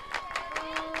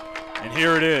 And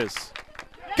here it is.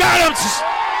 Got him!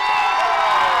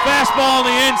 Fastball in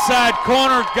the inside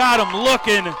corner. Got him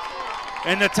looking.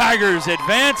 And the Tigers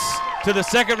advance to the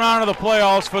second round of the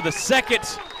playoffs for the second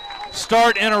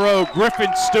start in a row. Griffin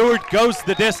Stewart goes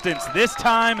the distance. This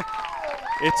time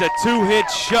it's a two-hit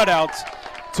shutout.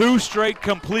 2 straight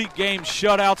complete game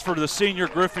shutouts for the senior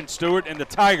Griffin Stewart, and the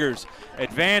Tigers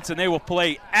advance, and they will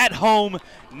play at home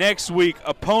next week.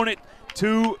 Opponent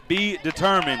to be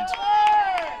determined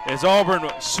as Auburn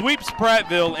sweeps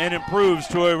Prattville and improves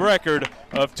to a record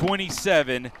of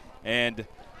 27-6.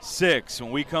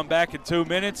 When we come back in 2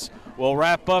 minutes, we'll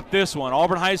wrap up this one.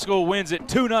 Auburn High School wins it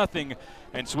 2-0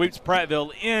 and sweeps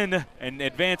Prattville in and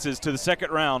advances to the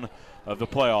second round of the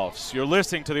playoffs. You're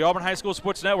listening to the Auburn High School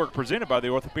Sports Network, presented by the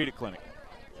Orthopedic Clinic.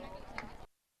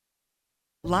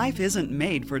 Life isn't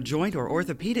made for joint or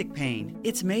orthopedic pain.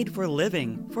 It's made for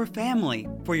living, for family,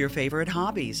 for your favorite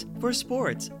hobbies, for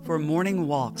sports, for morning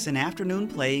walks and afternoon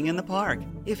playing in the park.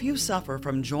 If you suffer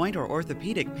from joint or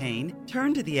orthopedic pain,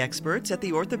 turn to the experts at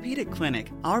the Orthopedic Clinic.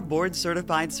 Our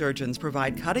board-certified surgeons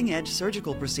provide cutting-edge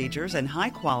surgical procedures and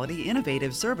high-quality,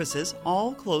 innovative services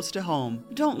all close to home.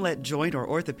 Don't let joint or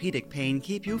orthopedic pain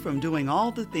keep you from doing all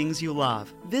the things you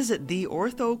love. Visit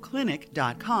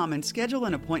theorthoclinic.com and schedule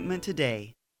an appointment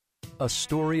today. A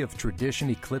story of tradition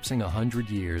eclipsing 100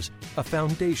 years, a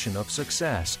foundation of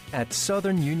success. At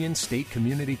Southern Union State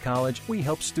Community College, we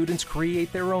help students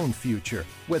create their own future.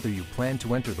 Whether you plan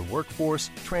to enter the workforce,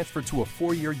 transfer to a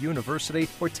 4-year university,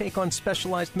 or take on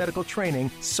specialized medical training,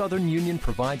 Southern Union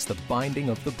provides the binding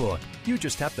of the book. You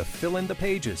just have to fill in the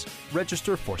pages.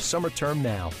 Register for summer term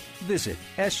now. Visit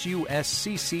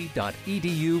suscc.edu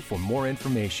for more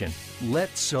information.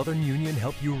 Let Southern Union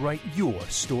help you write your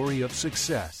story of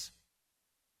success.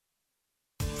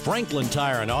 Franklin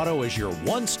Tire and Auto is your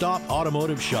one-stop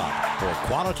automotive shop. For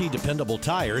quality, dependable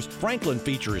tires, Franklin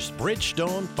features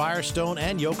Bridgestone, Firestone,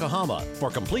 and Yokohama.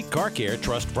 For complete car care,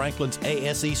 trust Franklin's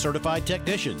ASE certified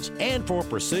technicians. And for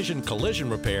precision collision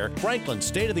repair, Franklin's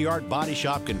state-of-the-art body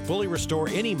shop can fully restore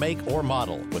any make or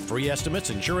model. With free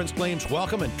estimates, insurance claims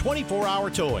welcome, and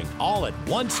 24-hour towing, all at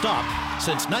one stop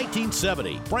since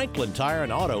 1970. Franklin Tire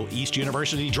and Auto, East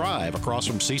University Drive, across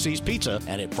from CC's Pizza,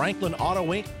 and at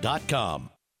franklinautoinc.com.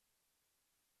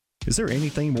 Is there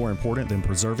anything more important than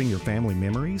preserving your family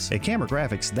memories? At Camera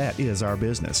Graphics, that is our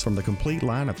business. From the complete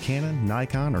line of Canon,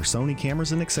 Nikon, or Sony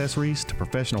cameras and accessories to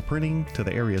professional printing to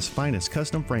the area's finest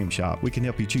custom frame shop, we can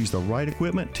help you choose the right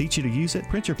equipment, teach you to use it,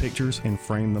 print your pictures, and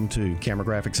frame them too. Camera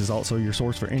Graphics is also your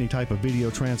source for any type of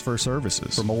video transfer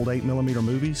services. From old 8mm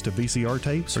movies to VCR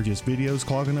tapes or just videos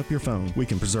clogging up your phone, we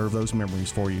can preserve those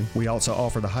memories for you. We also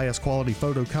offer the highest quality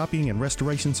photocopying and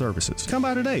restoration services. Come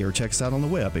by today or check us out on the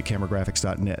web at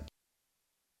cameragraphics.net.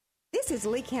 This is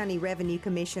Lee County Revenue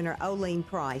Commissioner Olene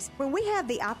Price. When we have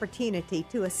the opportunity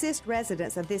to assist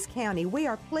residents of this county, we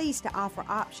are pleased to offer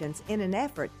options in an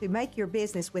effort to make your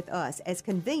business with us as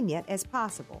convenient as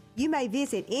possible. You may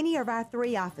visit any of our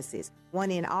 3 offices,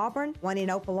 one in Auburn, one in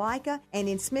Opelika, and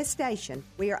in Smith Station.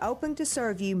 We are open to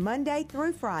serve you Monday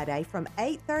through Friday from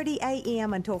 8:30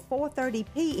 a.m. until 4:30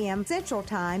 p.m. Central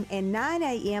Time and 9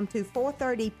 a.m. to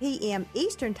 4:30 p.m.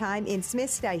 Eastern Time in Smith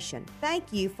Station.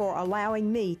 Thank you for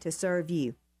allowing me to serve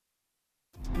you.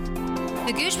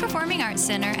 The Gooch Performing Arts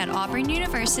Center at Auburn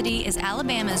University is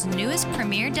Alabama's newest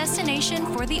premier destination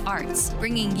for the arts,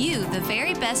 bringing you the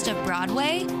very best of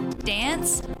Broadway,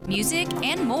 dance, music,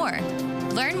 and more.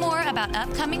 Learn more about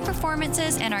upcoming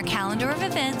performances and our calendar of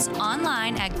events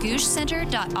online at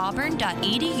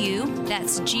goguecenter.auburn.edu.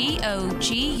 That's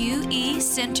GOGUE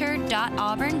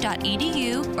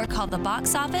center.auburn.edu, or call the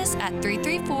box office at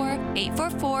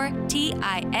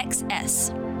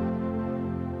 334-844-TIXS.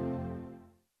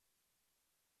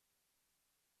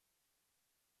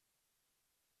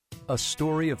 A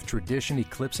story of tradition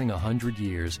eclipsing 100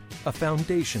 years, a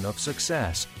foundation of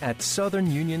success. At Southern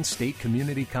Union State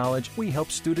Community College, we help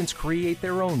students create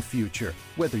their own future.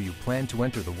 Whether you plan to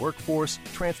enter the workforce,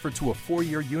 transfer to a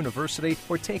 4-year university,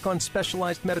 or take on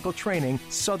specialized medical training,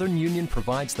 Southern Union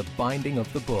provides the binding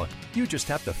of the book. You just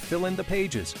have to fill in the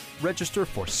pages. Register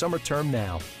for summer term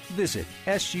now. Visit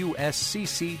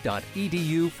suscc.edu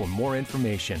for more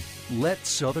information. Let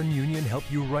Southern Union help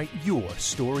you write your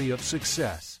story of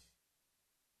success.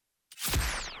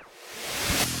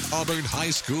 Auburn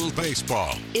High School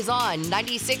baseball is on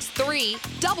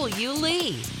 96.3 W.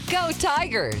 Lee. Go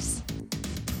Tigers!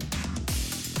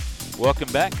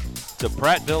 Welcome back to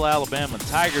Prattville, Alabama.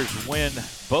 Tigers win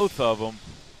both of them.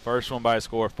 First one by a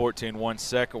score of 14-1.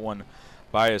 Second one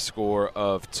by a score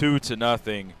of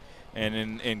 2-0.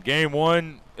 And in game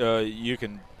one, you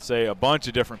can say a bunch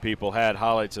of different people had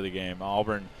highlights of the game.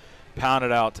 Auburn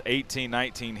pounded out 18,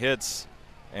 19 hits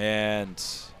and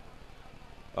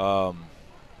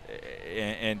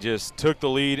just took the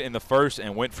lead in the first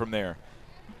and went from there.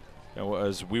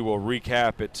 As we will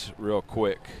recap it real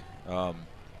quick. A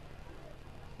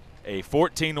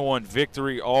 14-1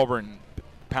 victory. Auburn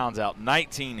pounds out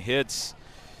 19 hits,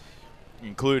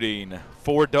 including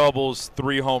 4 doubles,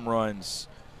 3 home runs.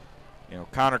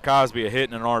 Connor Cosby a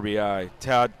hit and an RBI.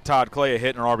 Todd Clay a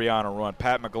hit and an RBI and a run.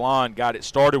 Pat McGlon got it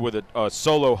started with a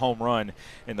solo home run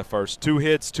in the first. 2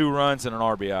 hits, 2 runs, and an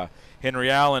RBI. Henry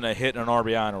Allen a hit and an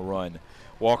RBI and a run.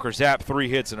 Walker Zapp 3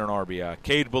 hits and an RBI.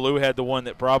 Cade Ballou had the one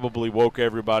that probably woke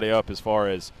everybody up as far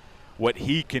as what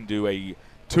he can do. A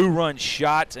 2-run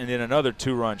shot and then another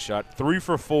 2-run shot. 3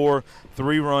 for 4,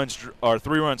 3 runs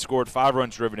scored, 5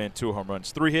 runs driven in, 2 home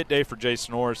runs. 3-hit day for Jay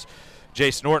Snorton,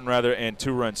 and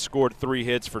 2 runs scored. 3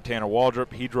 hits for Tanner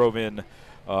Waldrop. He drove in,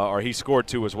 he scored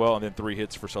 2 as well, and then 3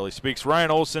 hits for Sully Speaks. Ryan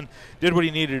Olson did what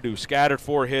he needed to do. Scattered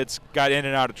 4 hits, got in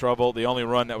and out of trouble. The only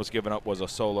run that was given up was a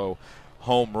solo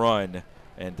home run,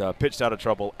 and pitched out of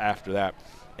trouble after that.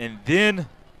 And then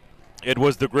it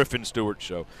was the Griffin Stewart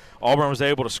show. Auburn was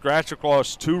able to scratch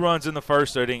across 2 runs in the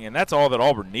first inning, and that's all that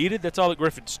Auburn needed. That's all that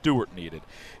Griffin Stewart needed.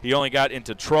 He only got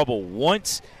into trouble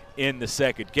once in the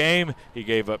second game. He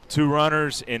gave up 2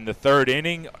 runners in the third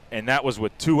inning, and that was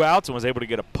with 2 outs, and was able to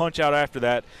get a punch out after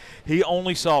that. He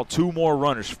only saw 2 more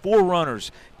runners. 4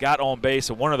 runners got on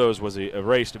base, and one of those was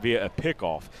erased via a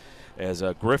pickoff. As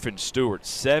Griffin Stewart,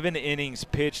 7 innings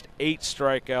pitched, 8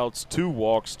 strikeouts, 2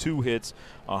 walks, 2 hits,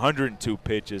 102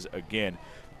 pitches. Again,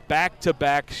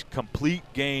 back-to-back complete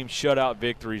game shutout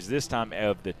victories, this time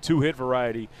of the 2-hit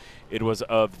variety. It was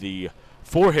of the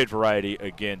 4-hit variety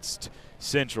against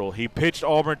Central. He pitched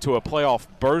Auburn to a playoff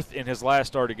berth in his last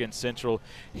start against Central.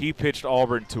 He pitched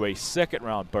Auburn to a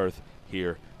second-round berth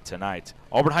here tonight.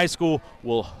 Auburn High School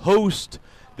will host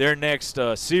their next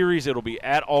series. It'll be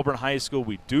at Auburn High School.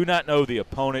 We do not know the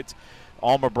opponent.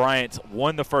 Alma Bryant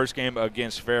won the first game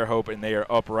against Fairhope, and they are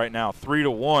up right now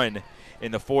 3-1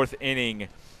 in the 4th inning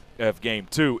of Game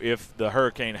 2. If the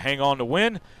Hurricane hang on to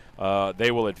win,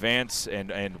 they will advance,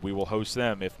 and we will host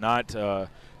them. If not,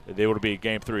 they will be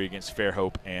Game 3 against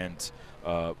Fairhope and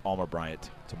Alma Bryant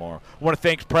tomorrow. I want to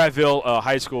thank Prattville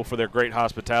High School for their great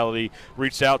hospitality.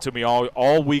 Reached out to me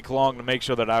all week long to make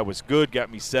sure that I was good,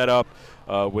 got me set up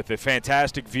with a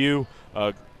fantastic view,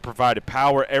 provided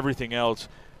power, everything else.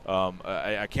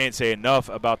 I can't say enough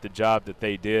about the job that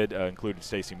they did, including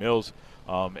Stacy Mills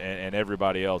and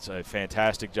everybody else. A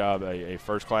fantastic job, a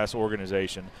first-class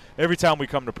organization. Every time we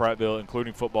come to Prattville,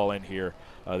 including football in here,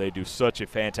 they do such a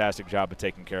fantastic job of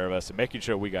taking care of us and making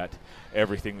sure we got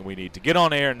everything that we need to get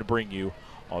on air and to bring you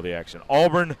all the action.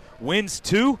 Auburn wins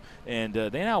 2, and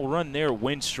they now run their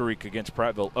win streak against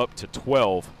Prattville up to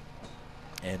 12.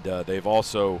 And they've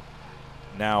also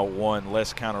now won,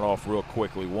 let's count it off real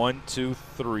quickly, 1, 2,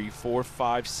 3, 4,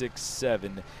 5, 6,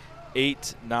 7,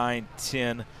 8, 9,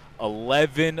 10,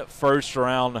 11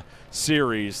 first-round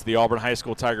series the Auburn High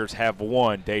School Tigers have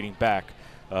won dating back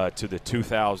to the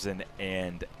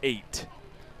 2008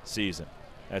 season.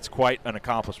 That's quite an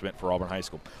accomplishment for Auburn High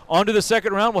School. On to the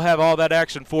second round. We'll have all that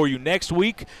action for you next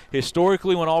week.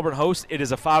 Historically, when Auburn hosts, it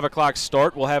is a 5 o'clock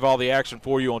start. We'll have all the action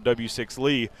for you on W6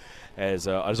 Lee. As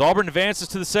Auburn advances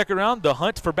to the second round, the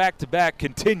hunt for back-to-back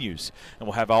continues. And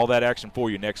we'll have all that action for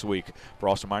you next week. For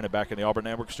Austin Minor back in the Auburn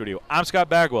Network studio, I'm Scott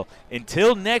Bagwell.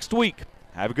 Until next week,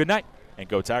 have a good night and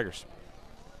go Tigers.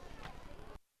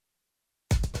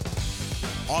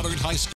 Auburn High School.